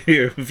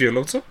if you're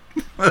lonesome?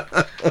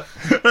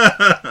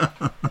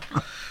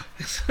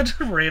 It's such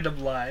a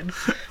random line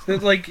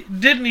that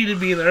didn't need to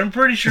be there. I'm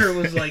pretty sure it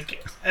was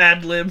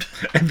ad-libbed.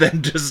 And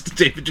then just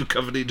David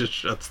Duchovny just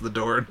shuts the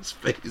door in his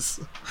face.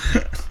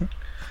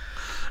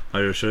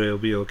 Are you sure you'll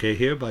be okay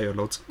here by your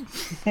lonesome?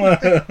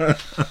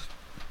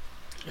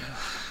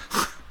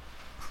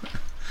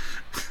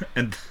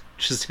 And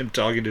just him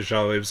talking to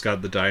Shaw Scott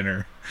at the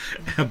diner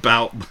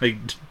about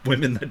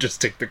women that just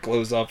take their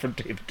clothes off from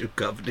David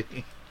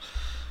Duchovny.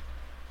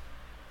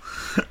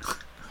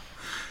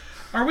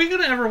 Are we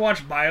gonna ever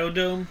watch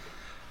Biodome?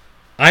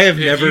 I have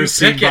If never you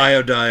seen pick it.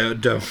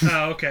 Biodome.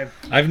 Oh, okay.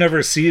 I've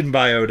never seen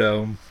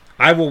Biodome.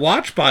 I will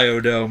watch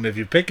Biodome if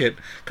you pick it,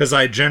 because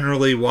I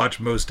generally watch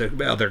most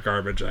of other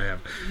garbage I have.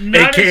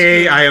 Not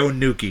AKA, as good. I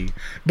own Nuki.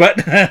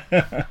 But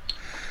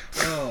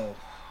Oh.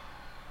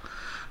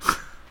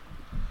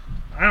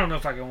 I don't know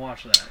if I can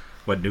watch that.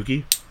 what,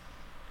 Nuki?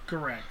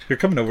 Correct. You're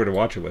coming over to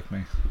watch it with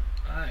me.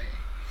 I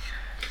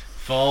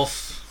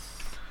False.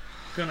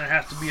 gonna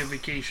have to be a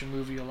vacation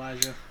movie,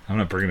 Elijah. I'm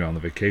not bringing it on the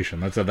vacation.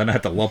 Then I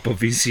have to lump a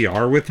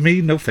VCR with me?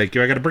 No, thank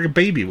you. I got to bring a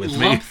baby with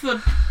me. Lump the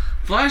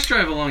flash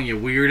drive along, you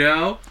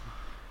weirdo.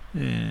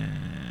 Yeah,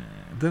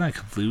 then I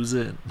could lose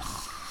it.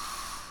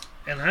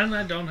 And then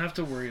I don't have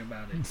to worry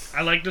about it.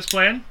 I like this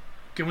plan.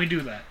 Can we do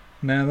that?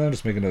 Nah, I'll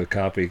just make another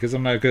copy, because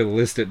I'm not going to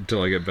list it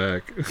until I get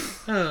back.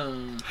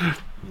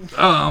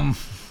 Oh.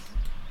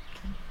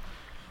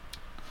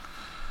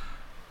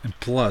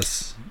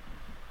 Plus,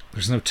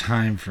 there's no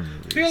time for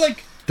movies. I feel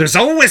like There's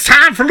always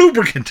time for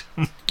lubricant.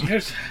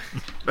 there's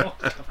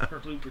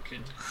for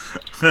lubricant.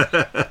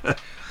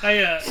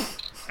 I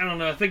don't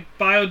know. I think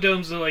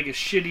Biodome's like a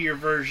shittier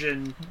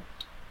version,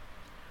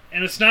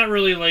 and it's not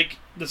really like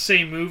the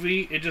same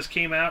movie. It just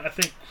came out. I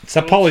think. Is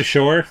that Pauly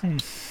Shore?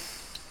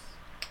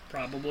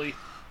 Probably.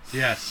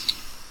 Yes.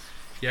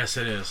 Yes,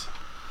 it is.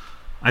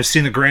 I've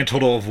seen a grand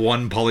total of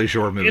one Pauly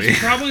Shore movie. It's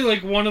probably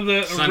like one of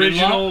the Son-in-law?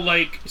 original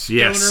like stoner.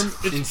 Yes.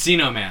 It's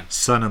Encino Man.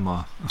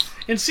 Son-in-law.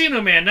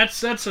 Encino Man.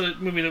 That's a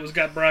movie that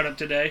got brought up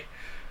today.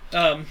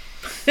 But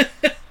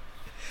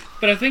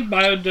I think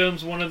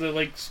Biodome's one of the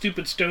like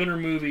stupid stoner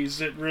movies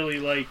that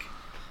really like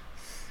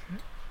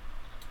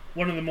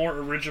one of the more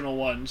original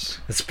ones.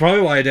 That's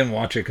probably why I didn't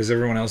watch it, because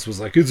everyone else was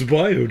like, it's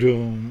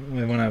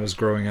Biodome, when I was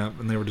growing up.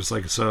 And they were just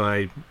like, so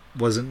I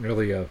wasn't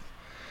really a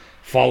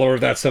follower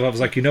of that stuff. I was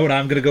like, you know what,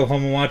 I'm going to go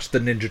home and watch the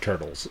Ninja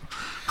Turtles.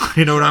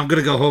 You know what I'm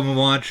going to go home and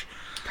watch?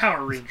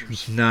 Power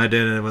Rangers. No, I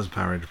didn't. It wasn't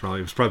Power Rangers, probably.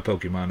 It was probably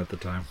Pokemon at the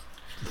time.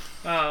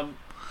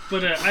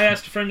 But I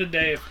asked a friend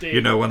today if they...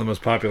 You know, one of the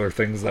most popular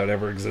things that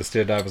ever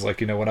existed. I was like,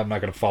 you know what, I'm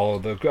not going to follow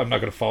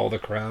the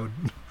crowd.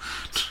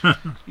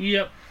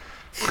 Yep.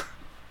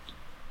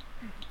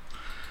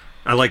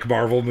 I like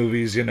Marvel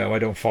movies, you know, I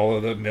don't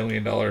follow the $1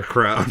 million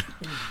crowd.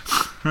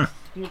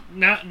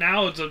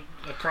 Now it's a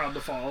crowd to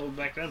follow.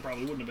 Back then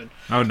probably wouldn't have been.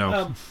 Oh,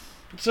 no.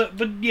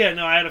 But yeah,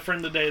 no, I had a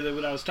friend today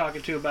that I was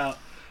talking to about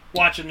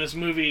watching this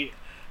movie,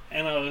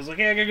 and I was like,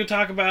 hey, I gotta go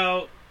talk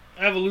about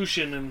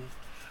Evolution, and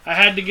I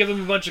had to give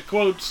them a bunch of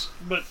quotes,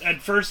 but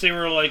at first they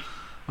were like,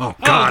 oh,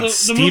 God, the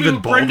Stephen movie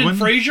with Baldwin? Brendan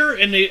Fraser,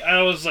 and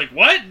I was like,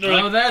 what?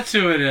 They're like, That's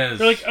who it is.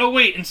 they're like, oh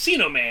wait,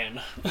 Encino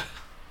Man.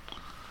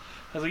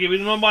 I was like, yeah, we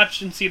didn't watch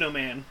Encino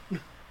Man.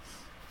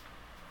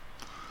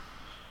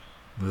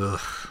 Ugh.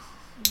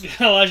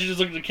 Elijah just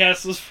looked at the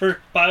cast list for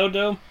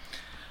Biodome.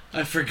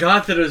 I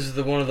forgot that it was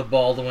one of the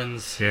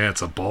Baldwins. Yeah,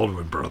 it's a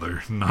Baldwin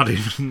brother. Not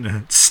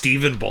even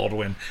Stephen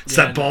Baldwin. It's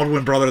Yeah, that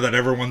Baldwin brother that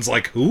everyone's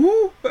like,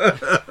 who?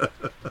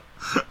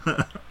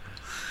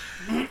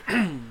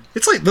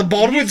 It's like the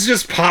Baldwins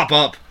just pop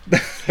up.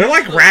 They're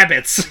like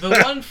rabbits.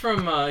 The one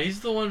from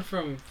he's the one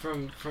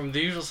from The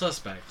Usual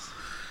Suspects.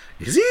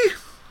 Is he?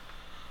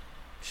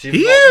 Stephen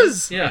He Baldwin?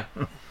 is? Yeah.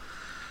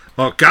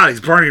 Oh, God, he's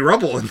Barney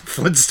Rubble in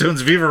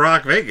Flintstones Viva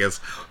Rock Vegas.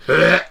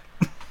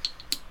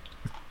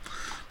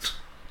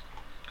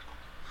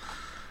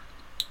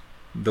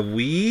 The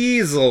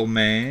Weasel,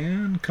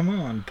 man. Come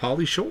on,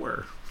 Pauly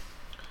Shore.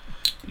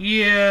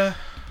 Yeah.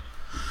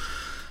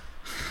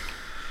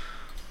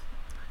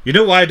 You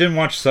know why I didn't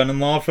watch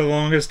Son-in-Law for the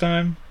longest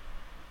time?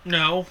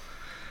 No.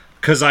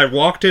 Because I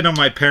walked in on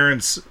my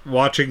parents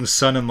watching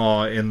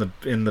Son-in-Law in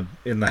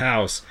the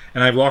house,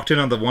 and I walked in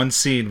on the one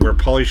scene where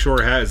Pauly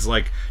Shore has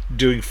like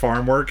doing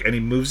farm work, and he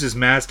moves his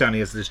mask down. He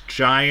has this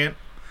giant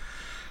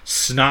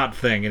snot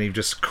thing, and he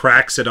just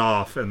cracks it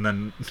off, and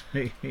then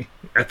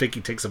I think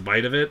he takes a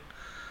bite of it.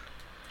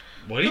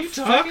 What are you What the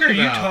fuck talking are about?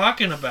 you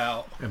talking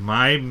about? Am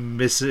I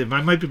missing?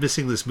 I might be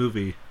missing this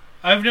movie.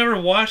 I've never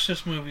watched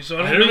this movie, so I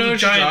don't I don't know know the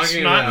what you're giant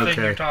talking snot about. thing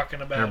Okay. you're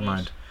talking about. Never is.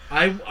 mind.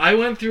 I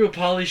went through a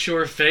Pauly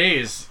Shore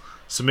phase.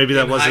 So maybe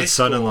that In high wasn't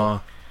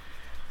Son-in-Law.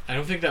 I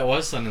don't think that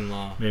was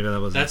Son-in-Law. Maybe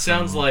that wasn't. That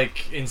sounds Son-in-Law. like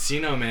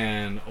Encino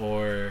Man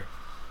or.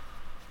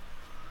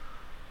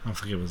 I don't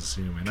think it was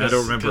Son-in-Law. I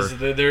don't remember.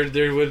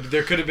 Because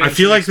there could have been. I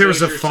feel some like there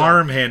was a exposure to-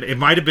 farmhand. It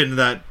might have been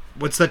that.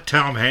 What's that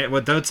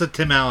What's the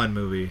Tim Allen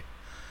movie?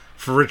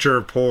 For Richer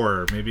or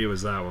Poor. Maybe it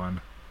was that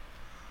one.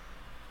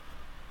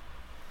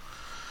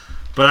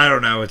 But I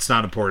don't know. It's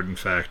not important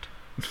fact.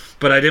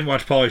 But I didn't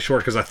watch Pauly Shore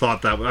because I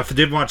thought that. I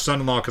did watch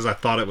Son-in-Law because I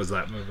thought it was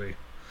that movie,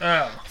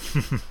 Oh.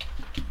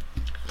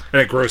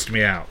 and it grossed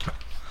me out.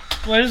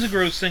 Well, it is a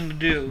gross thing to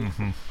do.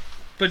 Mm-hmm.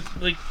 But,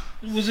 like,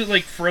 was it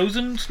like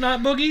Frozen Snot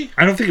Boogie?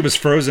 I don't think it was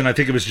Frozen. I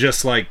think it was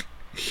just like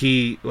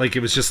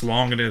it was just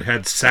long and it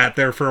had sat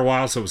there for a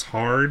while, so it was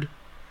hard.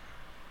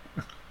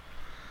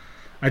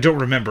 I don't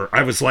remember.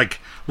 I was like,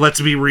 let's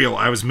be real.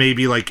 I was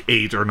maybe like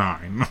 8 or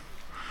 9.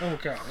 Oh,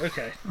 God.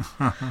 Okay.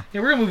 Yeah,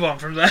 we're going to move on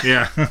from that.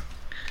 Yeah.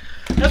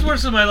 That's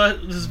worse than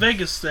this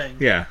Vegas thing.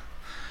 Yeah.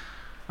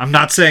 I'm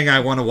not saying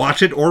I want to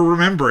watch it or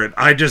remember it.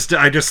 I just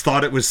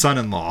thought it was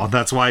Son-in-Law.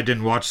 That's why I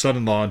didn't watch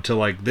Son-in-Law until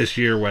like this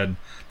year when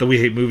the We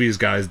Hate Movies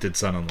guys did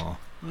Son-in-Law.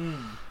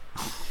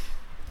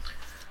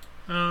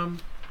 Do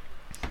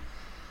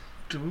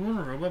we want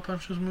to Robot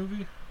Punch this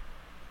movie?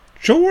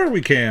 Sure,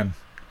 we can.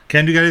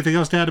 Ken, you got anything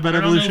else to add about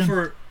Evolution?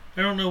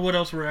 I don't know what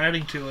else we're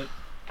adding to it.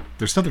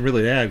 There's nothing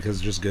really to add because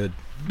it's just good.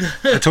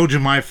 I told you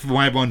my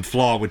one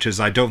flaw, which is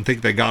I don't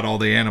think they got all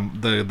the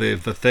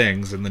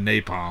things in the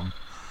napalm.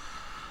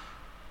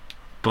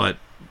 But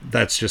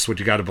that's just what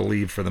you got to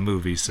believe for the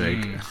movie's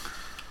sake.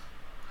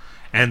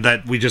 And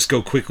that we just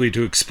go quickly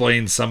to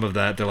explain some of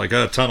that. They're like,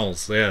 oh,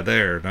 tunnels. Yeah,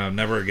 there. No,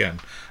 never again.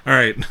 All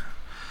right.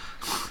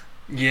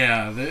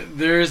 Yeah,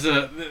 there is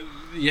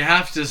you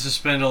have to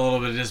suspend a little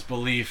bit of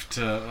disbelief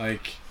to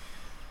like.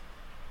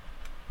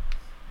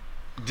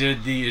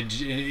 Did the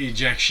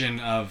injection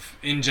of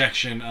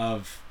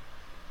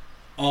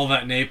all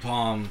that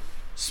napalm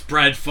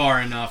spread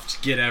far enough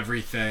to get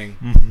everything.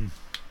 Mm-hmm.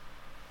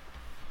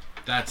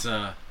 That's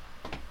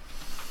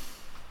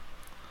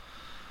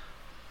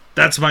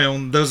That's my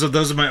own. Those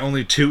are my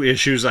only two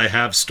issues I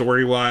have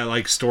story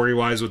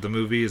wise with the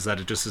movie, is that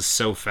it just is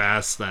so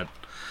fast that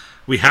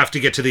we have to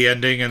get to the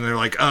ending, and they're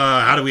like,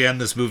 how do we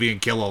end this movie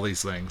and kill all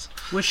these things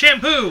With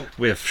shampoo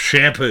with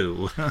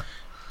shampoo?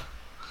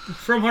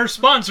 from our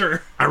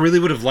sponsor. I really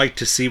would have liked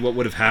to see what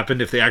would have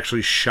happened if they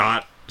actually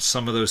shot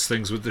some of those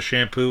things with the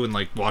shampoo and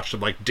like watched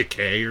them like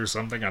decay or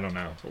something. I don't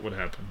know what would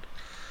happen.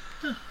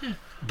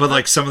 But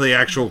like some of the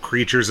actual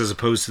creatures as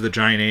opposed to the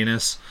giant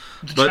anus.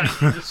 But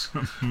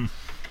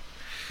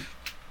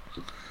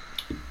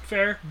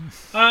Fair.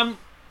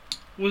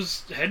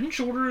 Was Head and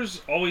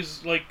Shoulders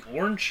always like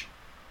orange?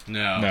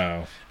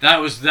 no. That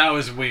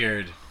was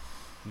weird.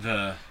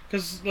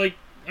 Because like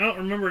I don't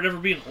remember it ever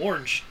being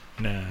orange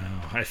no,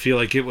 I feel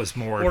like it was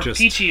more or just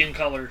peachy in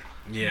color.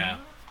 Yeah.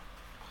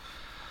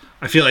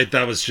 I feel like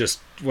that was just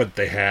what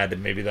they had,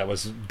 and maybe that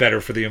was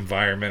better for the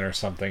environment or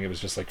something. It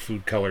was just like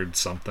food colored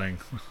something.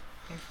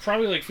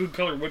 Probably like food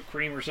colored whipped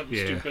cream or something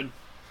stupid.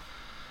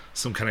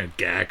 Some kind of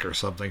gack or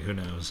something, who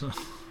knows.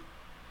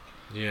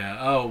 Yeah.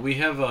 Oh, we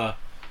have a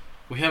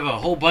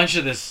whole bunch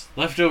of this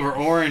leftover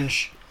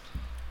orange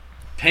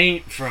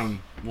paint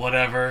from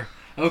whatever.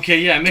 Okay,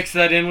 yeah, mix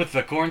that in with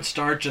the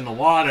cornstarch and the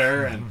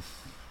water and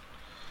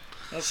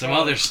some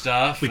other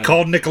stuff. We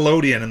called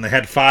Nickelodeon, and they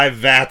had 5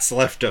 vats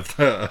left of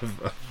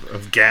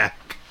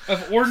gack.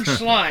 Of orange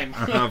slime.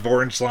 Of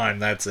orange slime,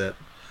 that's it.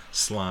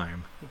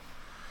 Slime.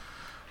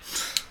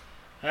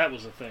 That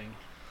was a thing.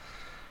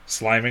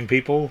 Sliming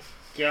people?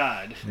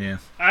 God. Yeah.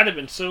 I'd have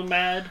been so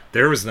mad.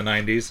 There was the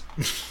 90s.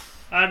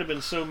 I'd have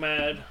been so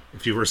mad.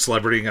 If you were a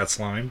celebrity and got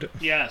slimed.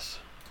 Yes.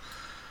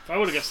 If I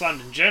would have got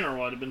slimed in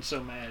general, I'd have been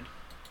so mad.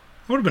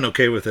 I would have been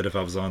okay with it if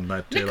I was on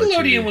that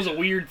Nickelodeon was a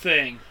weird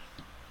thing.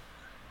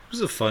 It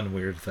was a fun,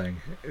 weird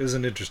thing. It was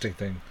an interesting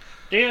thing.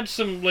 They had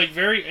some like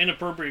very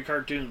inappropriate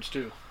cartoons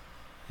too.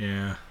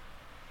 Yeah.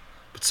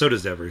 But so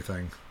does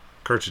everything.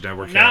 Cartoon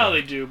Network. Now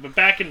they do, but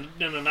back in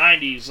the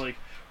 90s, like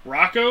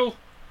Rocco,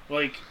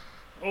 like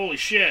holy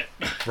shit.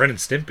 Ren and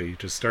Stimpy,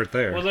 just start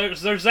there. Well,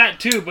 there's that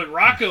too, but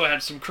Rocco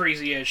had some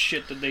crazy ass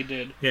shit that they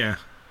did. Yeah.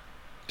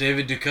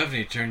 David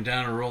Duchovny turned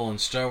down a role in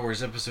Star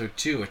Wars Episode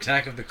 2,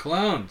 Attack of the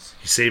Clones,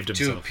 He saved to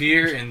himself.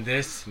 appear in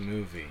this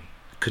movie.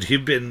 Could he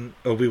have been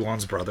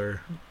Obi-Wan's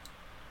brother?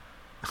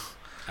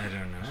 I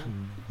don't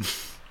know.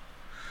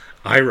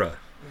 Ira.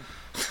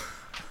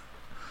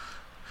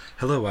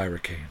 Hello, Ira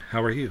Kane.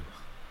 How are you?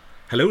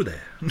 Hello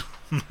there.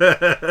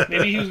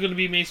 Maybe he was going to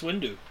be Mace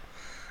Windu.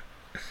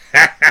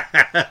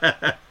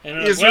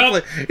 And He's well,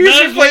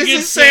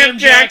 replacing Sam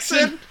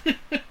Jackson.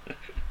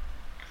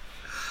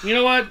 You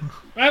know what?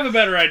 I have a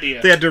better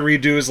idea. They had to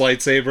redo his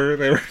lightsaber.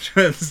 They were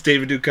it's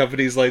David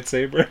Duchovny's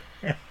lightsaber.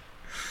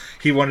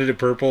 He wanted it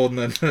purple, and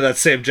then that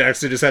Sam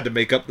Jackson just had to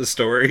make up the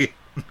story.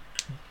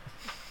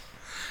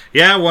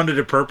 Yeah, I wanted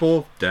it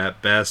purple.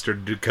 That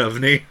bastard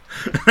Duchovny.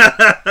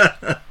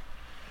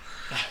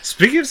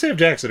 Speaking of Sam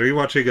Jackson, are you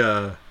watching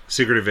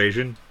Secret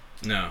Invasion?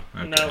 No.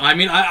 Okay. No. I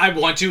mean, I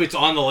want to. It's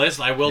on the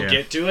list. I will Yeah.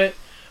 get to it.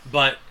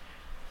 But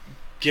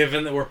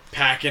given that we're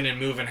packing and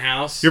moving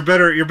house, You're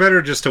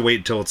better just to wait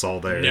until it's all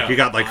there. No, you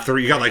got like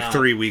three. You got we're like not.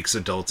 3 weeks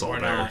until it's all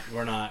there.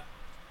 We're not.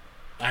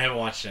 I haven't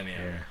watched any of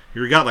it. Yeah.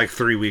 You got like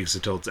 3 weeks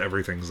until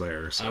everything's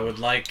there. So. I would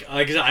like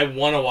I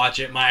want to watch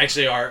it.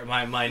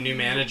 My new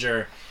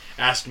manager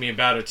asked me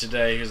about it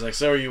today. He was like,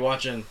 "So are you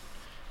watching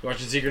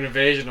Secret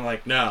Invasion?" I'm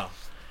like, "No."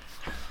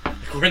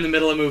 We're in the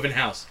middle of moving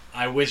house.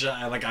 I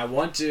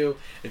want to.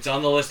 It's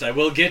on the list. I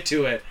will get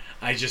to it.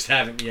 I just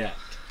haven't yet.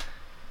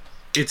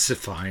 It's a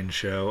fine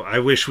show. I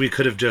wish we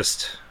could have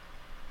gotten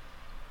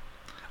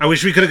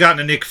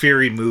a Nick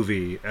Fury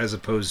movie as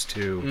opposed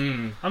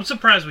to I'm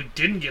surprised we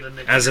didn't get a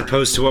Nick as Fury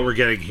opposed to movie. what we're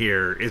getting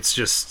here. It's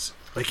just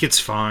like it's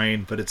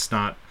fine, but it's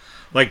not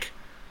like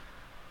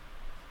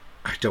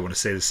I don't want to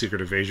say the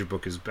Secret Invasion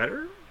book is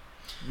better.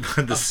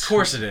 Of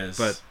course it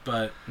is.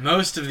 But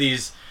most of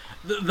these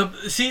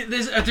there's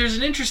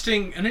an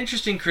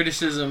interesting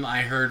criticism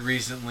I heard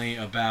recently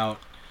about.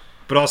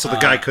 But also, the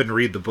guy couldn't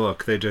read the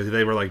book.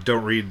 They were like,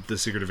 "Don't read the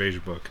Secret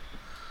Invasion book."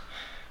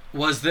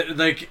 Was that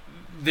like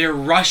they're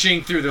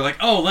rushing through? They're like,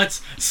 "Oh,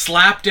 let's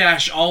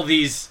slapdash all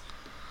these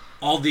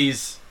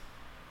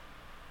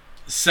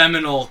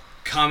seminal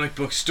comic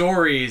book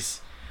stories.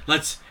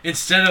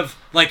 Instead of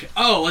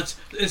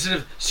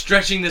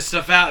stretching this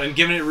stuff out and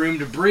giving it room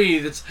to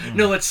breathe,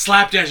 let's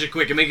slapdash it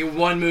quick and make it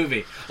one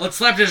movie. Let's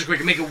slapdash it quick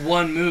and make it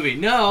one movie.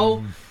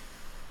 No."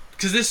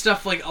 Because this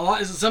stuff,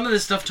 some of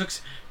this stuff took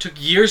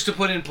years to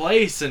put in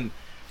place, and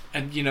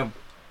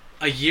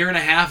a year and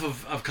a half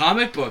of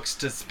comic books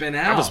to spin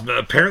out. That was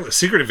apparently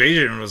Secret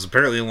Invasion was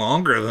apparently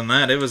longer than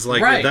that. It was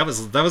like Right. that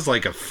was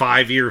like a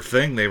 5-year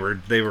thing they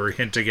were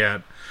hinting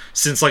at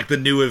since like the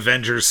new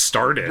Avengers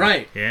started.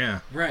 Right. Yeah.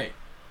 Right.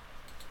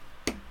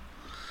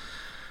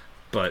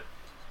 But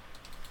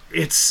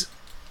it's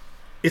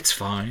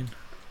fine.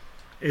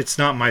 It's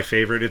not my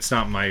favorite. It's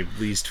not my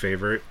least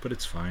favorite, but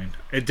it's fine.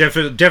 It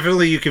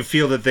definitely you can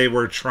feel that they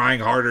were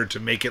trying harder to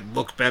make it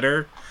look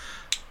better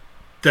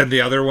than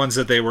the other ones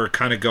that they were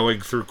kind of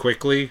going through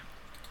quickly.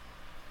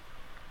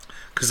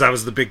 Because that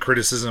was the big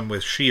criticism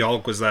with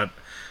She-Hulk, was that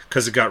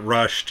because it got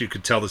rushed, you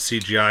could tell the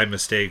CGI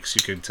mistakes,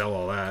 you could tell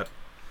all that.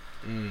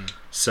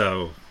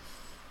 So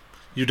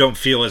you don't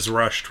feel as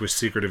rushed with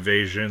Secret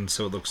Invasion,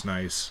 so it looks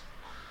nice.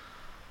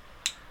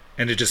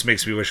 And it just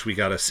makes me wish we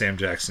got a Sam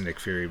Jackson Nick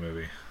Fury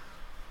movie.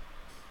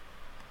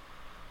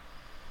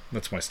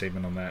 That's my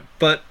statement on that.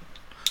 But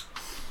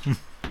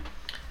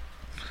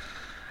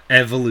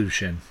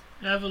Evolution.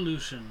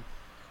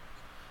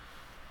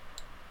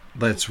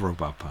 Let's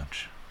Robot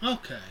Punch.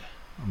 Okay.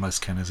 Unless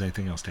Ken has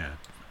anything else to add.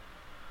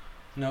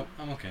 Nope,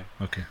 I'm okay.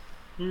 Okay.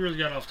 We really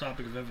got off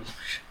topic of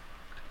Evolution.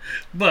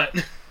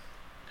 But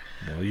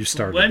Well, you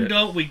started when it.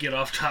 don't we get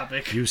off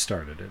topic? You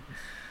started it.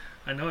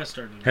 I know I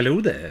started it.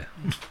 Hello there.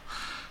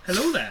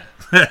 Hello there.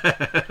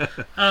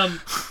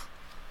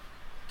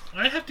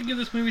 I have to give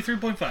this movie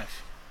 3.5.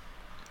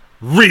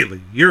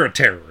 Really? You're a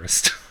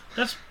terrorist.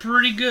 That's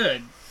pretty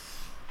good.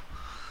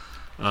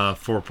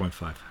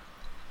 4.5.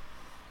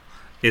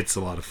 It's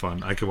a lot of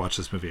fun. I could watch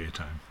this movie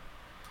anytime.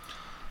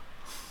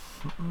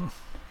 I'm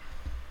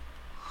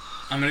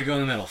gonna go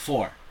in the middle.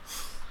 4.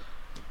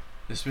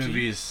 This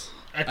movie is.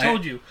 I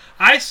told you.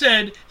 I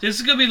said this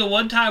is going to be the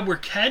one time where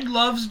Ken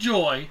loves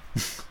joy.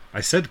 I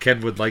said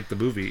Ken would like the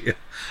movie.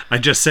 I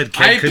just said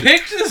Ken I could...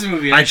 picked this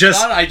movie. I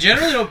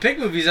generally don't pick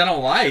movies I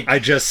don't like. I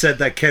just said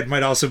that Ken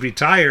might also be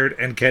tired,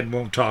 and Ken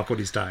won't talk when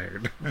he's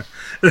tired.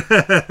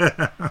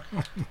 I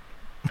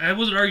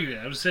wasn't arguing.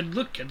 I just said,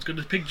 look, Ken's going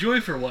to pick joy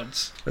for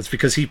once. That's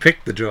because he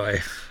picked the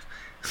joy.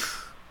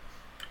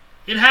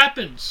 It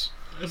happens.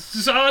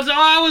 That's all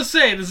I was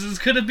saying. This is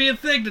going to be a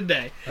thing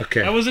today.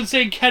 Okay. I wasn't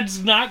saying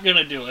Ken's not going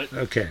to do it.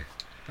 Okay.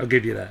 I'll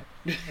give you that.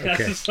 That's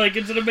Okay. just like,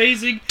 it's an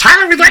amazing...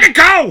 Tyler, we let it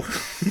go!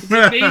 It's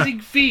an amazing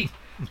feat.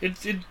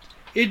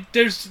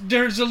 There's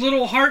a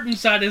little heart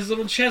inside his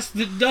little chest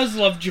that does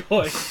love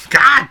joy.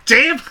 God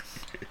damn!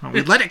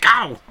 We let it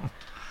go!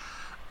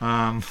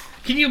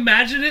 Can you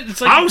imagine it? It's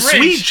like Oh, the Grinch.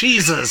 sweet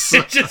Jesus!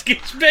 It just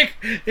gets big.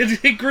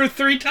 It grew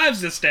 3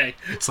 times this day.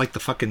 It's like the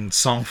fucking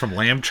song from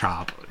Lamb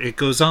Chop. It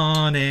goes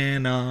on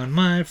and on,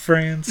 my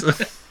friends.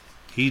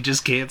 He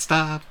just can't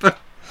stop.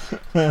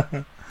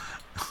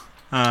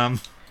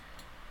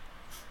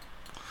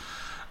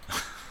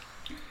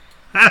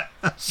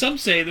 Some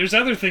say there's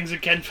other things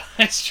that Ken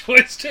finds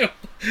joys too.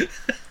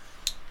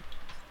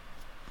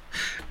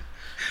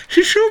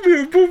 He showed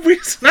me a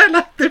movies and I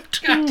like them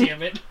too. God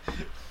damn it.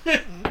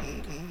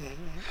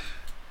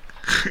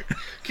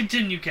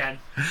 Continue, Ken.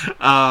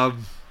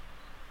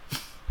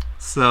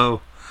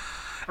 So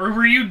Or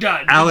were you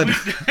done? Alan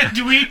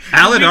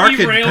Alan Arkin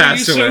derail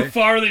passed you away. so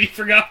far that you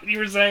forgot what you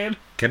were saying?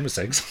 Ken was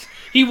saying something.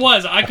 He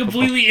was. I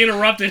completely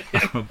interrupted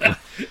him.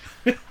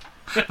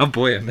 Oh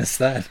boy, I missed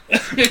that.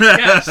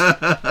 Yes.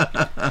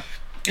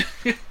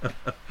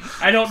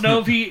 I don't know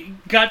if he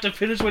got to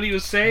finish what he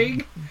was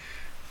saying,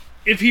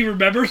 if he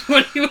remembers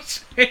what he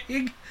was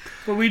saying,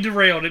 but we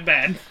derailed it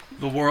bad.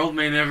 The world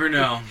may never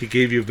know. He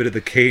gave you a bit of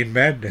the Kane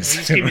madness. He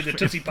just gave me the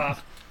Tootsie Pop.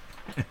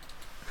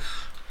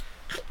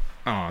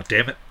 Oh,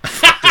 damn it. I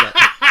fucked it up.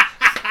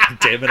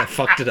 Damn it, I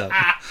fucked it up.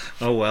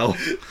 Oh well.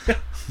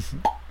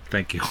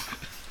 Thank you.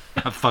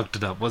 I fucked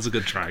it up. Was a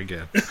good try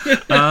again.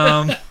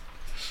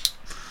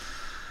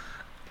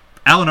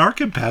 Alan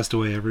Arkin passed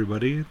away,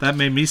 everybody. That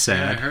made me Yeah, I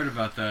sad. heard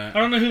about that. I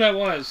don't know who that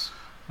was.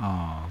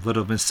 Oh,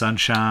 Little Miss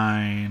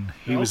Sunshine.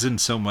 He Nope. was in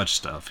so much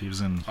stuff. He was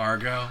in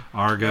Argo.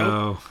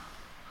 Argo.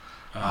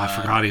 I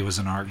forgot he was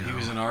in Argo. He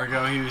was in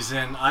Argo. He was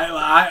in.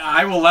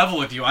 I will level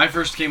with you. I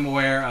first became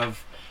aware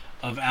of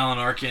Alan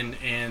Arkin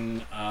in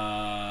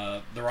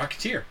The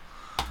Rocketeer.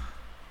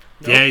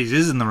 Yeah, he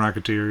is in The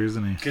Rocketeer,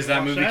 isn't he? Because that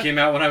Watch movie that? came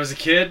out when I was a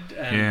kid,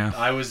 and Yeah.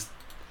 I was.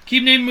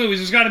 Keep naming movies.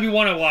 There's got to be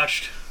one I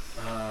watched.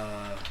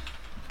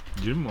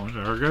 You didn't watch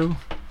Argo?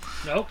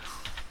 Nope.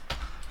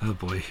 Oh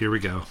boy, here we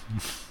go.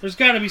 There's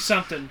got to be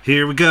something.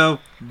 Here we go.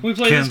 Can we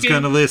play Ken's this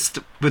game? gonna list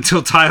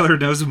until Tyler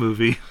knows a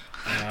movie.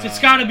 It's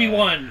got to be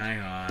one.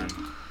 Hang on.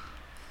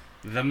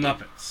 The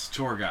Muppets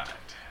Tour Guide.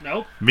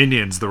 Nope.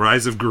 Minions: The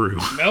Rise of Gru.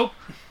 Nope.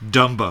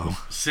 Dumbo: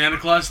 Santa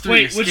Claus 3.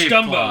 Wait, which Escape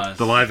Dumbo? Clause.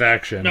 The live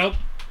action. Nope.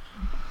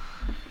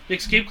 The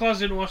Escape Clause,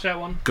 didn't watch that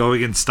one.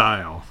 Going in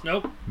Style.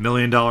 Nope. $1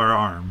 Million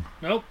Arm.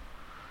 Nope.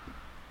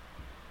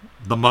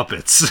 The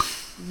Muppets.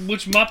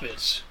 Which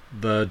Muppets?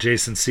 The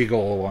Jason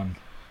Segel one.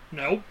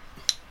 Nope.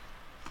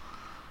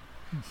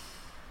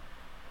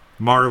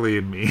 Marley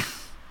and Me.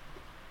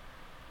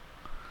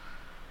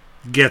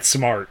 Get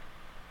Smart.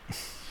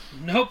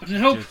 Nope.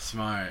 Nope. Get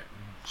smart.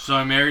 So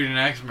I married an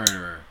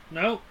ex-murderer.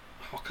 Nope.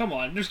 Oh, come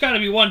on. There's got to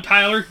be one,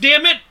 Tyler.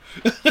 Damn it!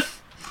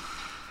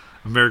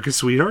 America's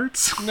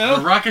Sweethearts. The Nope.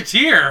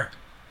 Rocketeer.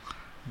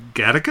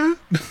 Gattaca.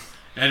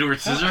 Edward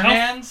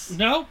Scissorhands.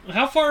 Nope.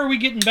 How far are we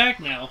getting back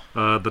now?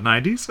 The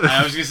 90s.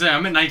 I was gonna say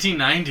I'm in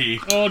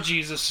 1990. Oh,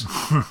 Jesus.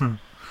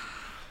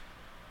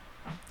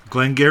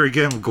 Glenn Gary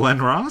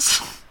Glenn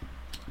Ross.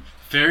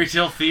 Fairy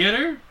Tale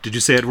Theater? Did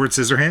you say Edward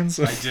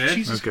Scissorhands? I did.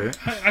 Jesus Okay.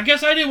 I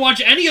guess I didn't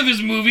watch any of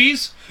his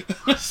movies.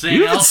 Saint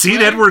You haven't seen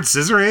Elsewhere? Edward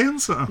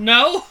Scissorhands?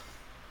 No.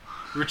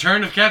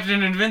 Return of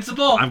Captain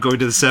Invincible? I'm going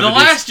to the 70s. The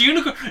Last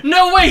Unicorn?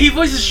 No way, he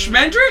voices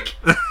Schmendrick?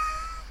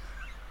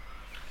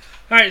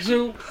 Alright,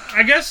 so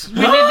I guess we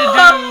need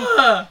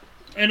to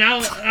do an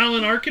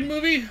Alan Arkin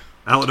movie?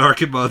 Alan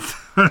Arkin month.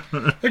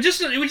 We just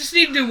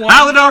need to do one.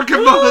 Alan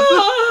Arkin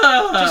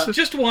month.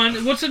 Just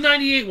one. What's the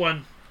 98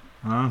 one?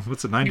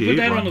 What's a You 98 put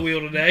that one? on the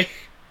wheel today.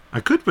 I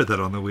could put that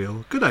on the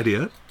wheel. Good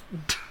idea.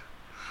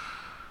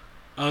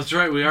 Oh, that's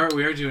right, we are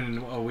doing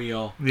a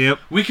wheel. Yep.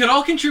 We could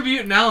all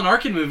contribute an Alan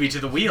Arkin movie to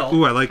the wheel.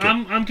 Ooh, I like it.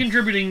 I'm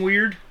contributing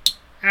Weird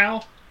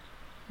Al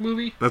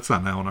movie. That's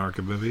not an Alan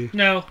Arkin movie.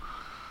 No.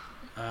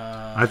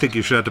 I think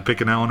you should have to pick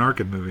an Alan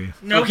Arkin movie.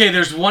 No. Okay,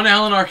 there's one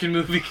Alan Arkin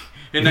movie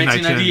in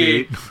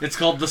 1998. 1998. It's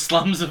called The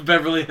Slums of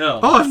Beverly Hills.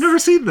 Oh, I've never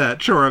seen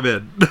that. Sure, I'm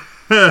in.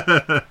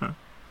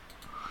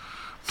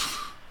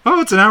 Oh,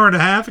 it's an hour and a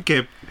half. It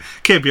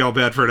can't be all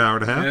bad for an hour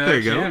and a half. Yeah, there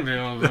you it go. can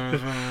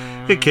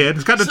be. It can.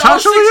 It's got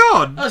Natasha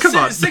Lyonne. Come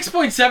on.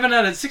 6.7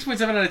 out of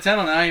 10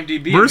 on the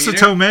IMDb. Marissa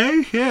meter.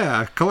 Tomei?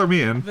 Yeah, color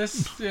me in.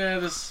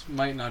 This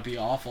might not be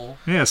awful.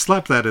 Yeah,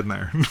 slap that in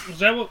there. Is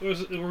that what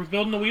we're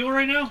building the wheel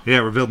right now?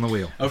 Yeah, we're building the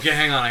wheel. Okay,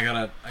 hang on. I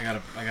gotta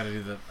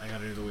do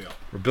the wheel.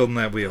 We're building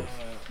that wheel.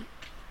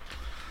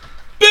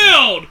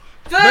 Build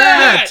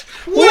That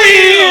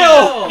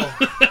wheel!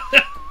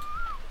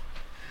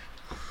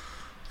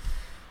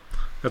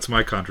 That's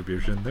my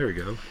contribution. There we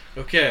go.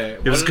 Okay,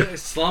 was what is good. it?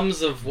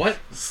 Slums of what?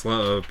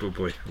 Oh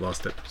boy,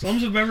 lost it.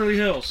 Slums of Beverly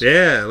Hills.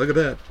 Yeah, look at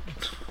that.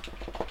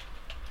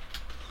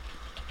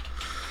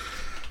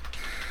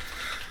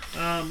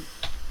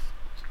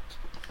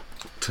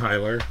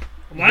 Tyler.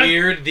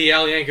 Weird, the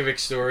Al Yankovic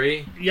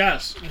story.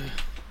 Yes.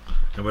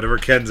 And whatever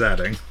Ken's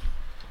adding.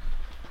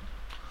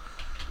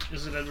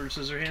 Is it Edward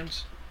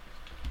Scissorhands?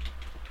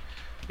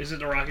 Is it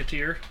The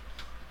Rocketeer?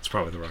 It's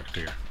probably the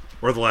Rocketeer.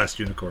 Or the Last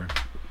Unicorn.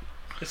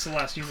 It's The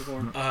Last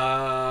Unicorn.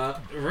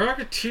 Rocketeer.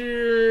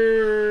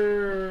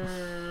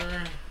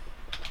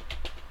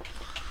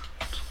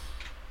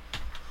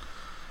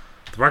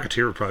 The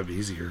Rocketeer would probably be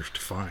easier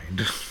to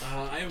find.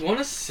 I want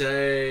to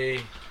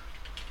say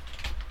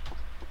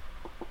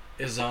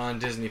is on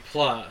Disney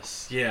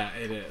Plus. Yeah,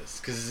 it is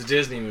because it's a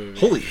Disney movie.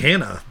 Holy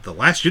Hannah, The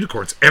Last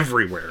Unicorn's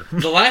everywhere.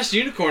 The Last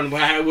Unicorn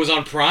was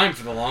on Prime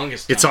for the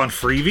longest time. It's on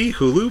Freevee,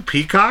 Hulu,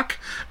 Peacock,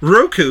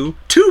 Roku,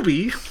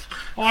 Tubi.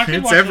 Oh, I can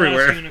It's watch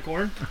everywhere. The Last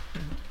Unicorn.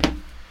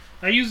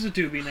 I use the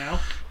Tubi now.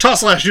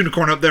 Toss Last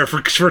Unicorn up there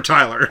for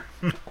Tyler.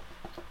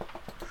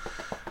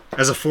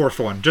 As a fourth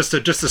one, just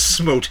to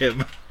smote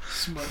him.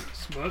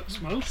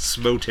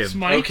 Smote him.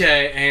 Smite?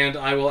 Okay, and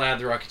I will add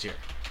the Rocketeer.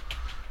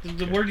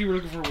 The word you were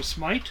looking for was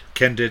smite?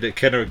 Ken did it.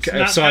 Ken, It's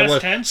not so I past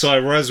was tense? so I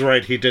was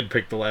right. He did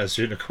pick The Last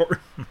Unicorn.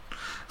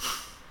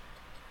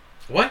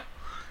 What?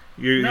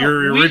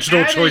 Your we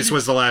original added- choice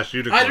was The Last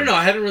Unicorn. I don't know.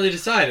 I hadn't really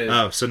decided.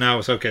 Oh, so now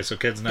it's okay. So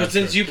Ken's now. but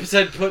since you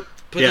said put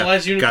Yeah, the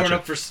Last Unicorn gotcha.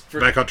 up for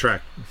back on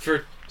track.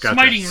 for Gotcha.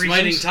 Smiting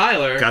smiting reasons.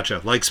 Tyler,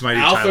 Gotcha. Like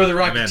Smiting I'll Tyler. throw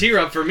the I'm in. Rocketeer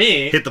up for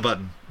me. Hit the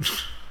button.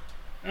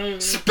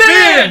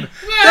 Spin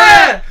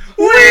that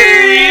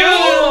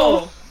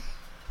wheel!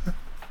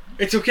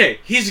 It's okay.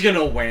 He's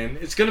gonna win.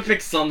 It's gonna pick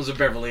Slums of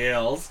Beverly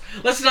Hills.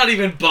 Let's not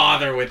even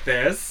bother with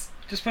this.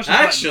 Just push the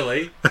button.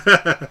 Actually,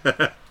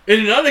 in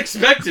an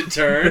unexpected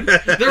turn, the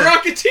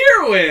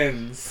Rocketeer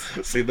wins.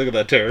 See, look at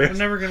that turn. I'm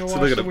never going to So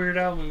watch look at the him. Weird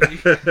Al movie.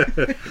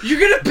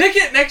 You're gonna pick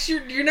it next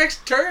your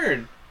next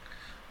turn.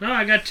 No,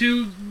 I got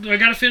to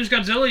finish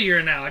Godzilla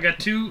year now. I got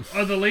 2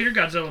 of the later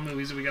Godzilla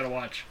movies that we got to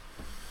watch.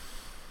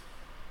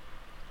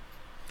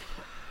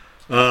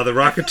 The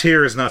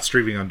Rocketeer is not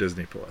streaming on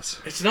Disney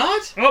Plus. It's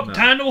not. Oh, No.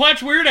 time to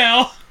watch Weird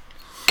Al.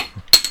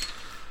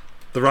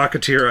 The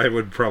Rocketeer,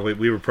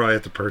 we would probably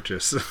have to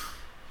purchase.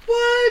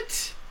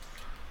 What?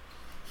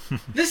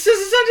 This says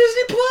it's on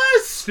Disney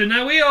Plus. Spin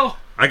that wheel.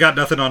 I got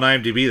nothing on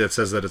IMDb that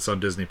says that it's on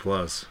Disney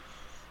Plus.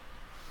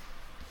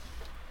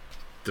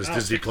 Does Oh,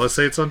 Disney Plus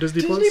say it's on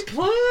Disney Plus? Disney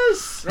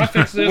Plus. I'll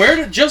fix this. Where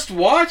to Just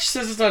Watch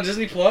says it's on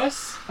Disney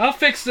Plus. I'll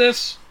fix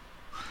this.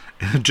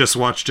 Just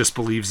Watch just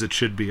believes it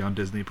should be on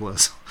Disney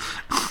Plus.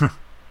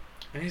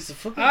 And he's a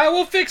flippin' I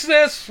will fix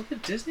this.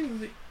 Disney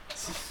movie.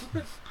 It's a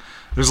flippin'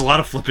 There's a lot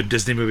of flipping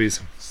Disney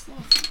movies.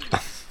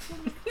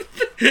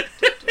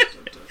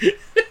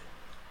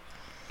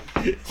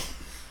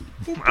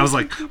 I was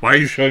like, why are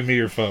you showing me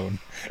your phone?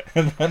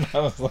 And then I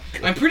was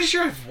like, I'm pretty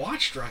sure I've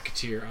watched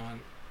Rocketeer on.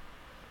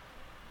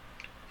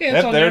 Yeah, it's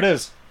yep, on there it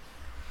is.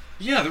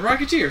 Yeah, the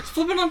Rocketeer. It's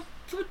flipping on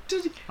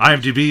Disney.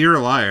 IMDb, you're a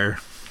liar.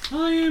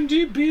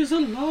 IMDb is a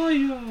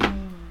liar.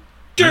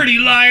 Dirty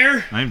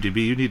liar.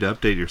 IMDb, you need to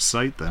update your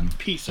site then.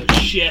 Piece of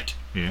shit.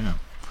 Yeah.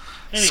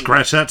 Anyway.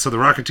 Scratch that. So the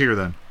Rocketeer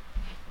then.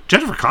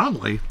 Jennifer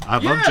Connelly. I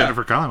love Yeah.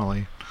 Jennifer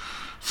Connelly.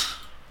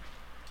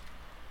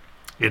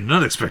 In an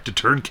unexpected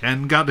turn,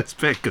 Ken got his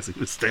pick because he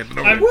was standing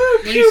over. I'm- Woo!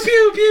 When Pew he's-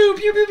 pew pew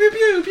pew pew pew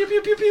pew pew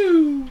pew pew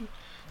pew.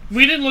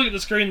 We didn't look at the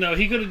screen though.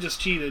 He could have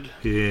just cheated.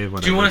 Yeah,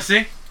 whatever. Do you want to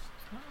see?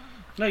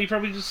 No, you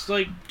probably just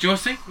like Do you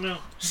want to see? no.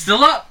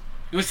 Still up.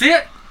 You want to see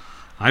it?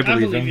 I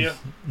believe him. you.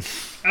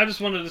 I just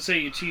wanted to say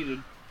you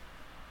cheated.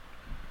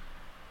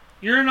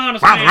 You're an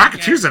honest Wow, man. The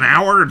Rocketeer's an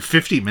hour and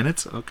 50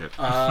 minutes? Okay.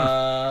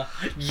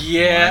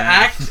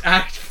 Yeah,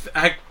 Act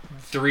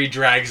 3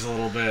 drags a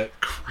little bit.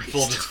 Christ.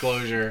 Full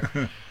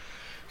disclosure.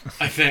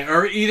 I think.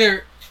 Or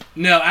either...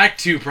 No, Act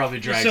 2 probably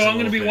drags So a I'm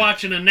little going to be bit.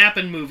 watching a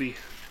napping movie.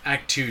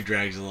 Act 2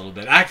 drags a little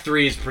bit. Act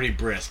 3 is pretty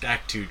brisk.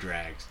 Act 2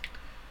 drags.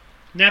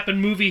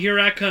 Napping movie, here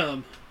I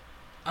come.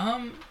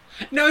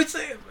 No, it's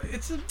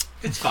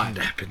fine.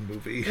 Napping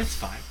movie. It's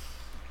fine.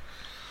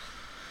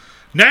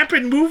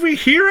 Napping movie,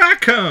 here I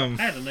come.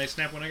 I had a nice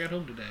nap when I got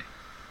home today.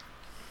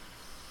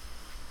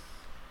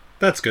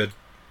 That's good.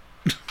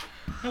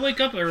 I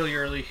wake up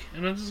early,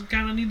 and I just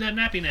kind of need that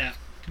nappy nap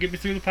to get me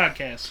through the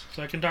podcast,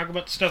 so I can talk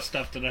about the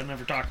stuff that I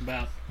never talk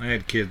about. I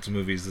had kids'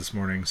 movies this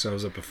morning, so I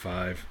was up at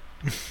 5.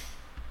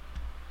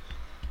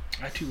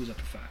 I too was up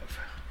at 5.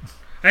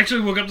 I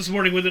actually woke up this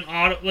morning with an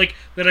like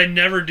that I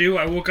never do.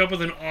 I woke up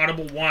with an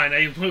audible whine.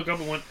 I woke up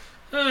and went,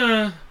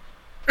 and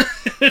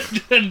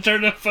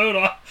turned the phone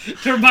off,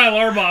 turned my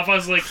alarm off. I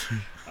was like,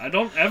 I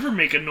don't ever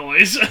make a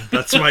noise.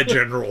 That's my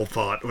general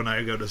thought when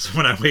I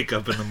wake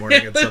up in the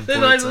morning at some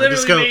Then point. I I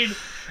just go,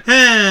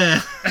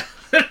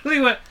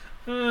 literally went,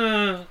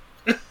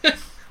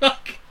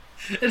 fuck.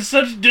 It's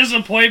such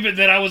disappointment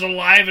that I was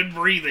alive and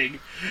breathing.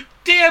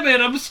 Damn it,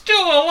 I'm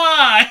still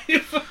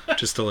alive!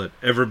 just to let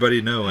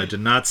everybody know, I did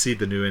not see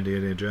the new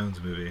Indiana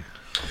Jones movie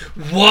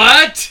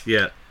What?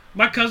 yet.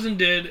 My cousin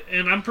did,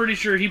 and I'm pretty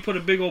sure he put a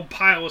big old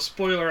pile of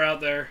spoiler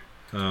out there.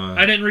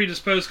 I didn't read his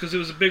post because it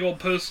was a big old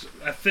post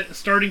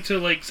starting to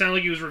like sound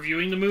like he was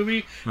reviewing the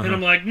movie, and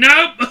I'm like,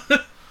 nope!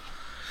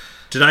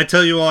 Did I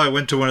tell you all I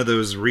went to one of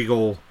those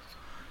Regal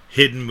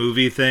hidden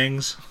movie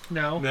things?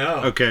 No.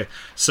 Okay,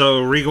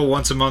 so Regal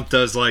once a month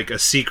does like a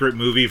secret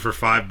movie for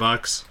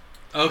 $5.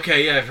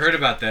 Okay, yeah, I've heard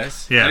about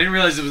this. Yeah. I didn't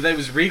realize it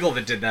was Regal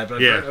that did that, but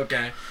I've Yeah. heard,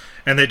 okay.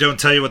 And they don't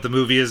tell you what the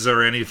movie is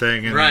or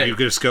anything, and Right. you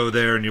just go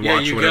there and you Yeah,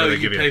 watch you whatever go, they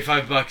you give pay you.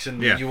 $5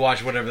 and Yeah. you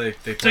watch whatever they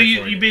play So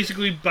you for you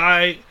basically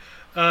buy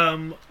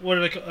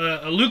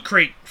a loot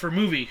crate for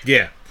movie.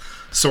 Yeah,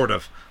 sort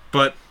of.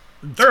 But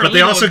They're they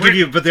illegal also in give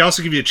you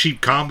Britain. a cheap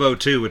combo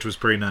too, which was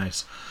pretty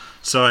nice.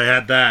 So I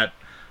had that,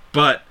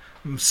 but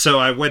so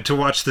I went to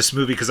watch this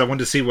movie because I wanted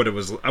to see what it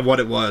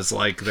was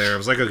like there. I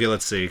was like, okay,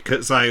 let's see,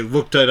 because I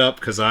looked it up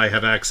because I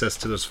have access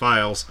to those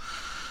files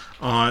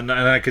and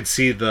I could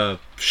see the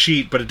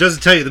sheet, but it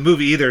doesn't tell you the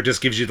movie either. It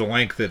just gives you the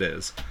length it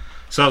is.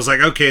 So I was like,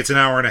 okay, it's an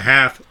hour and a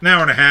half,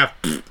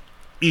 pfft,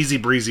 easy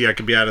breezy. I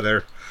could be out of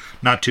there,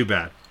 not too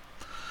bad.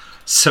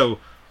 So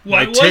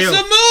What was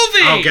the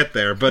movie? I'll get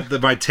there, but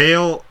my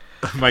tale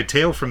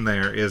from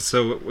there is,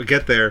 so we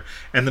get there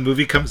and the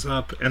movie comes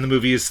up and the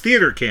movie is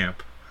Theater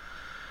Camp,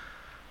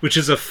 which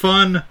is a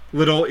fun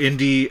little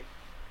indie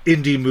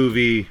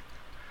movie,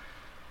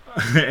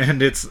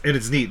 and it's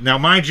neat. Now,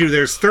 mind you,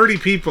 there's 30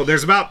 people.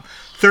 There's about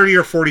 30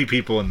 or 40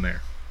 people in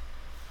there.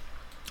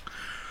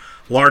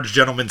 Large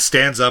gentleman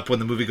stands up when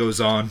the movie goes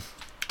on.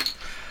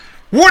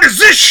 What is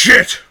this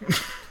shit?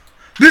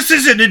 This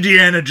isn't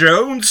Indiana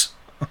Jones.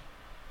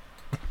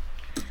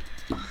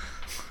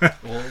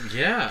 Well,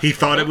 yeah. He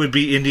thought it would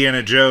be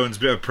Indiana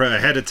Jones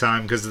ahead of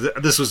time because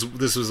this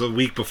was a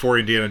week before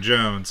Indiana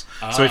Jones.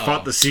 So he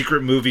thought the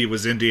secret movie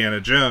was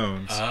Indiana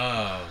Jones.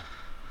 Oh.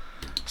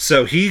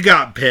 So he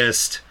got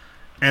pissed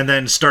and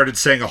then started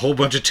saying a whole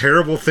bunch of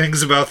terrible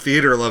things about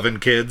theater-loving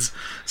kids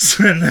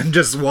and then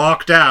just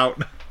walked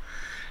out.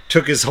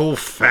 Took his whole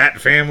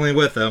fat family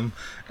with him.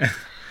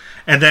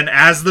 And then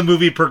as the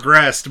movie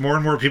progressed, more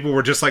and more people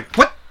were just like,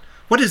 What?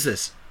 What is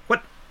this?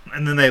 What?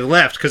 And then they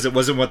left because it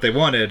wasn't what they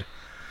wanted.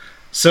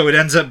 So it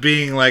ends up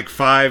being like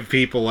 5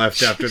 people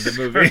left after the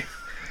movie.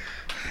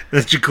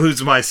 That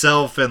includes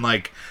myself and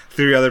like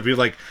 3 other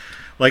people.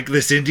 Like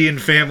this Indian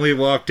family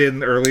walked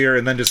in earlier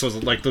and then just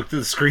was like looked at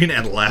the screen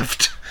and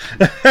left.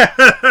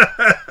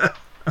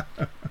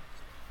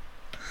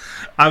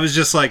 I was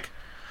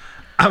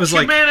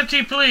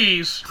Humanity,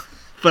 please.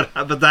 but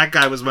that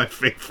guy was my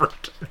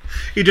favorite.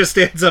 He just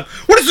stands up.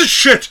 What is this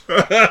shit?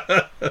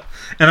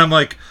 And I'm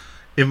like,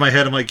 in my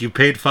head, I'm like, you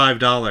paid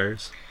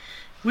 $5.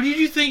 What did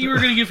you think you were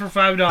going to get for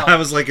 $5? I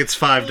was like, it's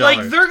 $5.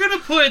 Like, they're going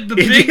to put the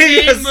It big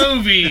is. game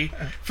movie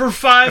for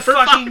 $5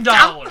 fucking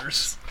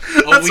dollars.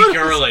 A week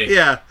early.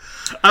 Yeah.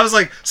 I was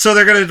like, so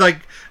they're going to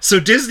like, so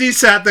Disney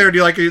sat there and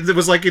it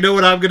was like, you know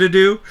what I'm going to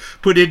do?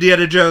 Put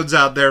Indiana Jones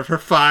out there for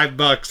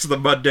 $5 the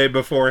Monday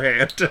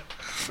beforehand.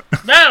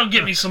 That'll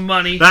get me some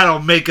money. That'll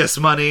make us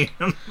money.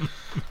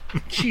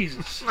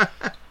 Jesus.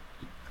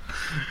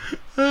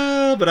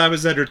 But I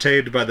was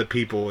entertained by the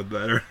people with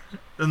better.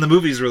 And the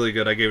movie's really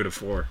good. I gave it a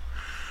 4.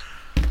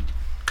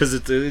 Because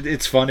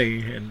it's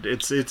funny and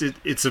it's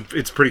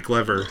pretty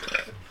clever.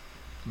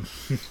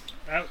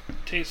 That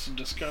tasted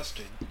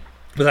disgusting.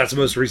 But that's the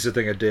most recent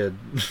thing I did.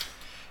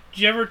 Did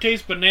you ever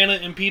taste banana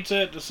and pizza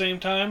at the same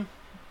time?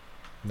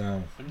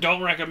 No.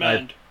 Don't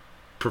recommend.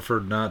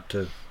 Preferred not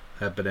to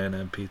have banana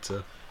and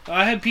pizza.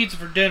 I had pizza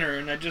for dinner,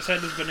 and I just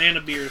had this banana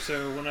beer,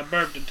 so when I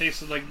burped, it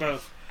tasted like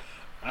both.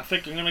 I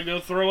think I'm going to go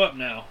throw up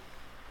now.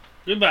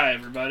 Goodbye,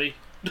 everybody.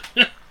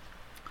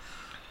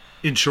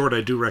 In short,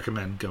 I do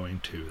recommend going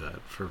to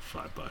that for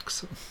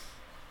 $5.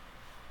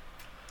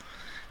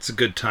 It's a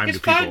good time It's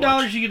to people $5.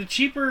 watch. You get a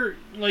cheaper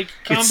combo.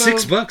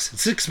 It's $6.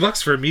 It's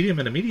 $6 for a medium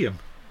and a medium.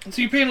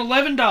 So you're paying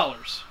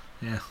 $11.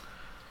 Yeah.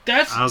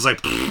 That's I was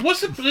like,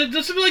 that's like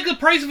the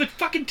price of a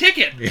fucking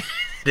ticket. it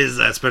is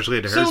that, especially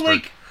at So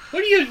Harrisburg.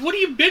 what are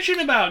you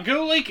bitching about?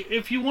 Go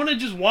if you want to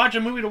just watch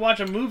a movie, the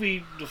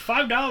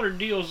 $5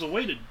 deal is the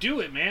way to do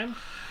it, man.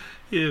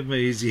 Yeah,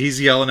 he's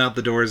yelling out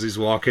the door as he's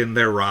walking.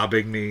 They're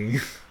robbing me.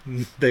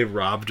 They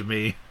robbed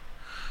me.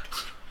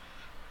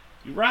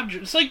 You robbed.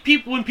 It's like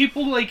when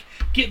people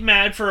get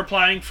mad for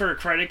applying for a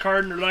credit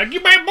card and they're like, "You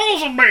made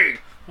balls of me."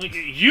 Like,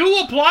 you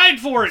applied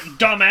for it,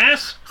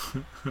 dumbass.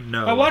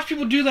 No. I watch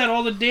people do that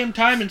all the damn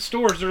time in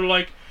stores. They're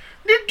like,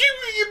 "You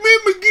made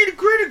me get a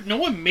credit." No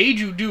one made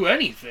you do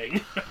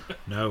anything.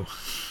 No.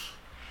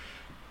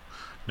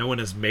 No one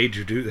has made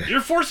you do that.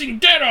 You're forcing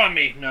debt on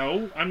me.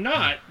 No, I'm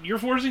not. You're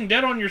forcing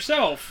debt on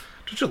yourself.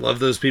 Don't you love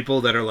those people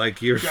that are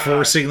like, you're God.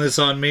 forcing this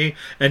on me?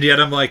 And yet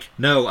I'm like,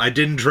 no, I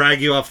didn't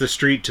drag you off the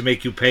street to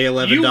make you pay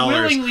 $11 You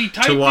willingly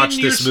typed to watch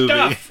in this your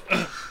movie.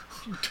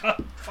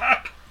 stuff.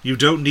 Fuck. You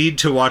don't need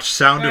to watch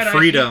Sound God, of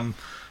Freedom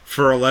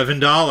for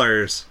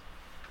 $11.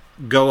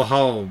 Go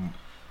home.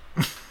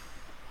 God,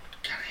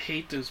 I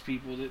hate those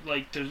people that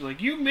they're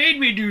like, you made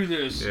me do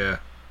this. Yeah.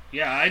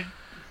 Yeah,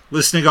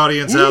 Listening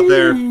audience out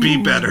there,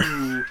 be better.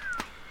 Ooh.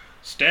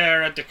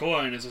 Stare at the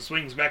coin as it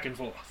swings back and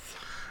forth.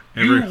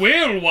 Every- You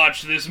will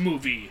watch this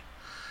movie.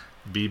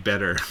 Be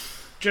better.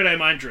 Jedi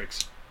Mind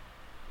Tricks.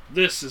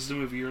 This is the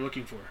movie you're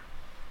looking for.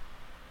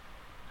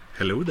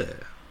 Hello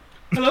there.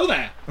 Hello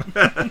there.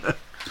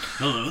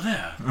 Hello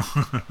there.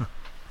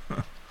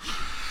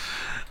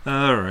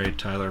 All right,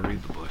 Tyler,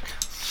 read the book.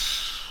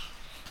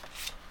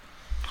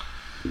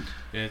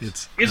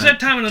 It's It's that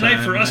time of the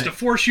night for us to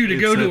force you to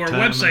go to our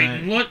website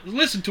and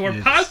listen to our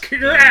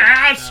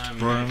podcast.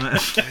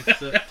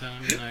 that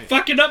time of night.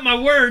 Fucking up my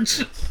words.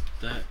 It's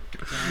that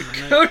time of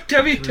Go night.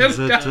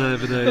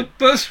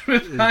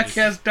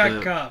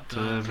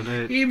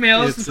 www.thepostmanpodcast.com.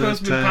 Email us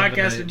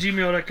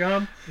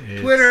thepostmanpodcast@gmail.com.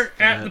 Twitter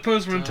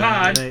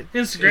 @thepostmanpod.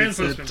 Instagram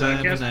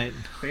thepostmanpodcast.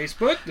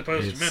 Facebook The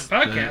Postman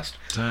Podcast.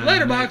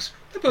 Letterboxd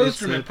The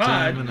Postman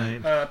Pod.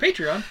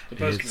 Patreon The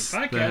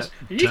Postman Podcast.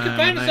 And you can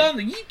find us on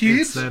the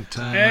YouTubes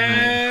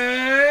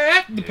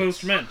at The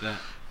Postman.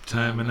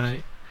 Time of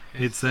night.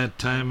 It's that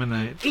time of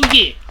night. Oh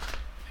yeah.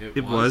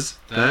 It was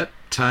that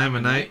time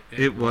of night.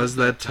 It was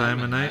that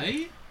time of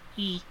night.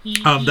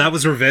 That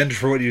was revenge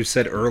for what you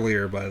said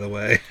earlier, by the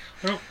way.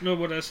 I don't know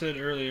what I said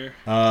earlier.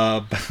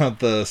 About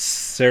the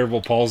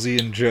cerebral palsy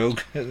and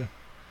joke that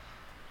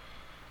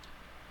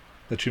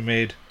you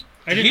made.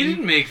 I He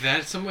didn't make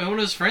that. One of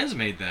his friends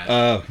made that.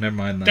 Oh, never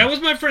mind that. That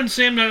was my friend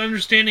Sam not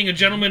understanding a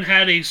gentleman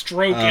had a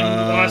stroke and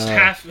lost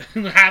half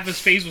his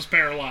face was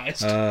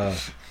paralyzed.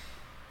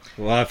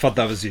 Well, I thought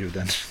that was you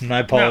then. My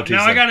apologies.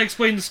 Now I gotta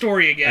explain the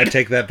story I again.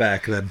 take that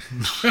back then.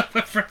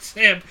 My friend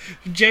Sam,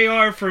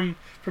 JR from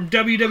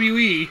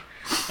WWE,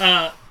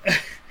 my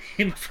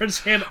friend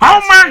Sam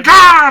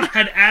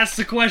had asked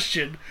the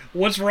question,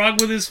 what's wrong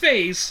with his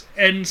face?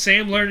 And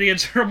Sam learned he had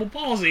cerebral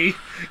palsy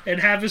and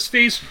half his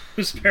face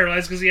was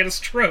paralyzed because he had a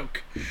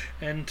stroke.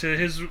 And to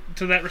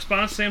that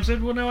response, Sam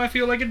said, well, now I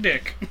feel like a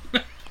dick.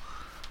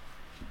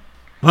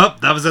 Well,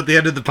 that was at the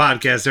end of the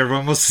podcast,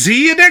 everyone. We'll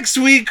see you next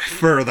week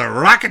for The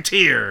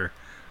Rocketeer.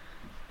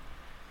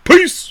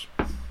 Peace!